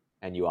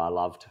 and you are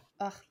loved.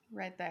 Ugh,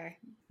 right there.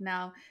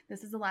 Now,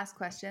 this is the last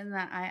question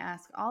that I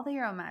ask all the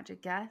Your Own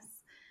Magic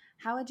guests.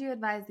 How would you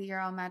advise the Your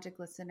Own Magic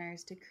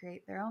listeners to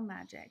create their own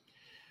magic?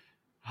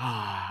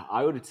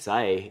 I would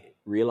say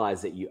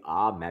realize that you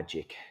are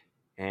magic.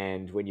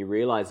 And when you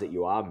realize that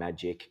you are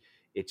magic,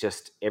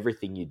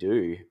 everything you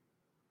do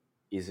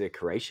is a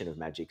creation of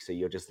magic. So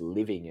you're just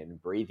living it and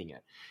breathing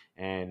it.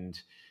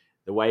 And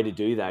the way to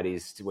do that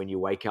is when you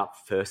wake up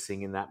first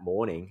thing in that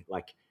morning,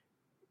 like,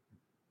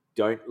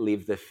 don't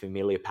live the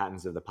familiar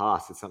patterns of the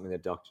past. It's something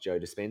that Dr. Joe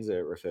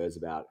Dispenza refers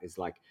about, is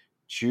like,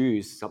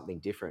 choose something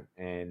different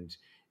and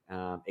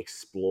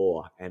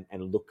explore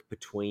and look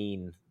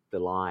between the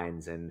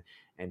lines and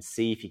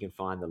see if you can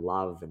find the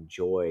love and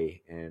joy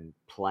and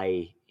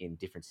play in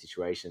different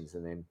situations.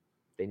 And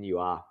then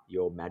you're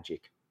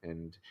magic.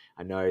 And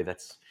I know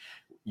that's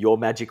your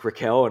magic,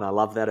 Raquel, and I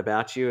love that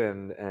about you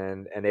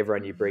and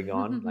everyone you bring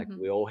on. Like,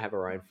 we all have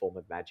our own form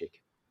of magic.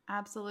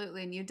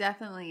 Absolutely. And you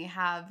definitely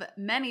have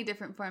many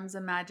different forms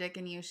of magic,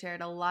 and you shared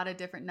a lot of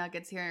different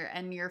nuggets here,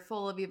 and you're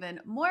full of even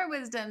more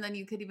wisdom than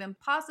you could even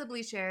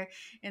possibly share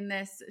in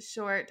this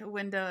short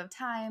window of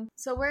time.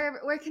 So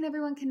where can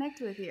everyone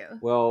connect with you?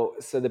 Well,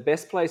 so the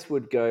best place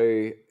would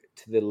go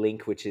to the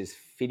link, which is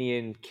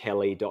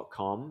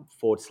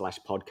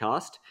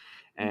finiankelly.com/podcast.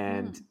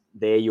 And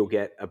there you'll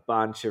get a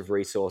bunch of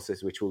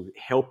resources which will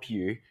help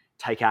you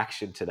take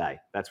action today.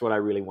 That's what I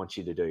really want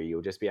you to do.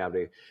 You'll just be able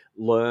to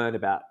learn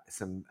about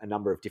a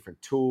number of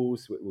different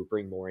tools. We'll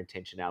bring more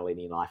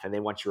intentionality in life. And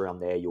then once you're on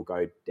there, you'll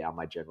go down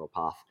my general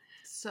path.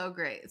 So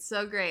great.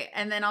 So great.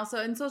 And then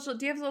also in social,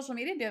 do you have social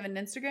media? Do you have an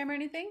Instagram or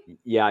anything?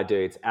 Yeah, I do.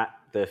 It's at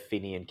the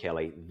Finian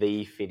Kelly.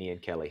 The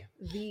Finian Kelly.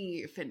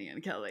 The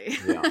Finian Kelly.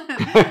 Yeah.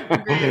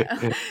 Great.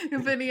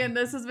 Finian,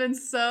 this has been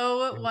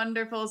so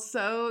wonderful.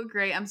 So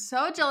great. I'm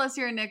so jealous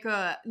you're in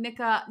Nicaragua.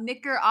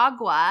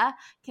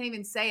 Can't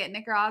even say it.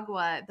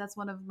 Nicaragua. That's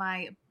one of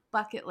my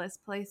bucket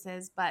list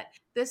places. But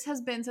this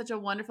has been such a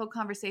wonderful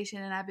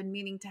conversation, and I've been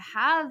meaning to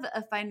have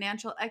a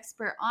financial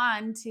expert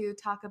on to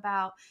talk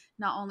about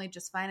not only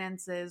just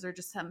finances or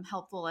just some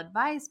helpful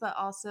advice, but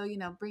also,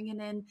 bringing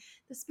in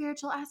the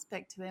spiritual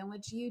aspect to it,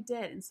 which you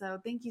did. And so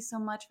thank you so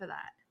much for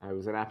that. It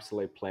was an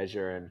absolute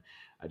pleasure, and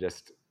I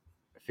just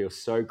feel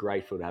so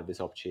grateful to have this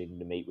opportunity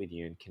to meet with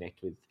you and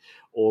connect with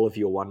all of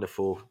your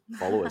wonderful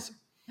followers.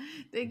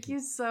 Thank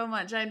you so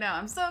much. I know.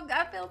 I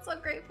feel so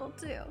grateful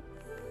too.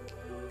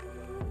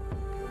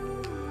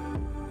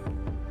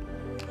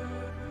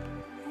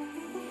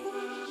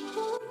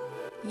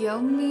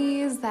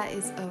 Yomis, that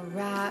is a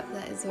wrap.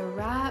 That is a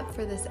wrap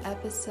for this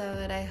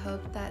episode. I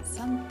hope that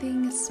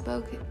something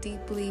spoke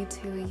deeply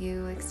to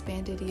you,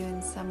 expanded you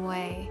in some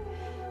way.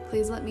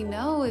 Please let me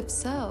know if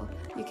so.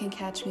 You can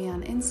catch me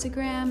on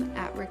Instagram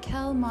at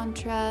Raquel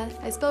Mantra.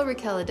 I spell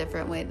Raquel a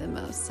different way than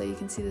most, so you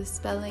can see the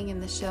spelling in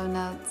the show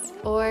notes.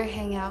 Or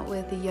hang out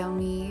with the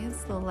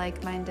Yomis, the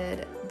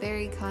like-minded,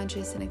 very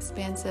conscious and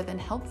expansive and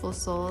helpful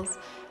souls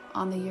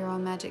on the Your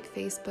Own Magic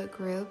Facebook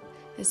group,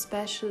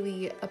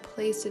 especially a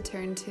place to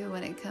turn to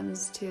when it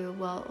comes to,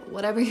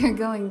 whatever you're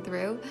going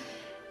through.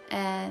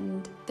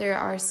 And there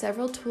are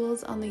several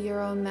tools on the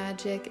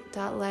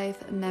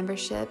yourownmagic.life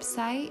membership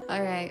site.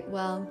 All right,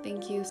 well,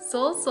 thank you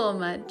so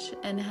much,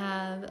 and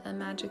have a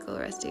magical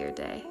rest of your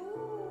day.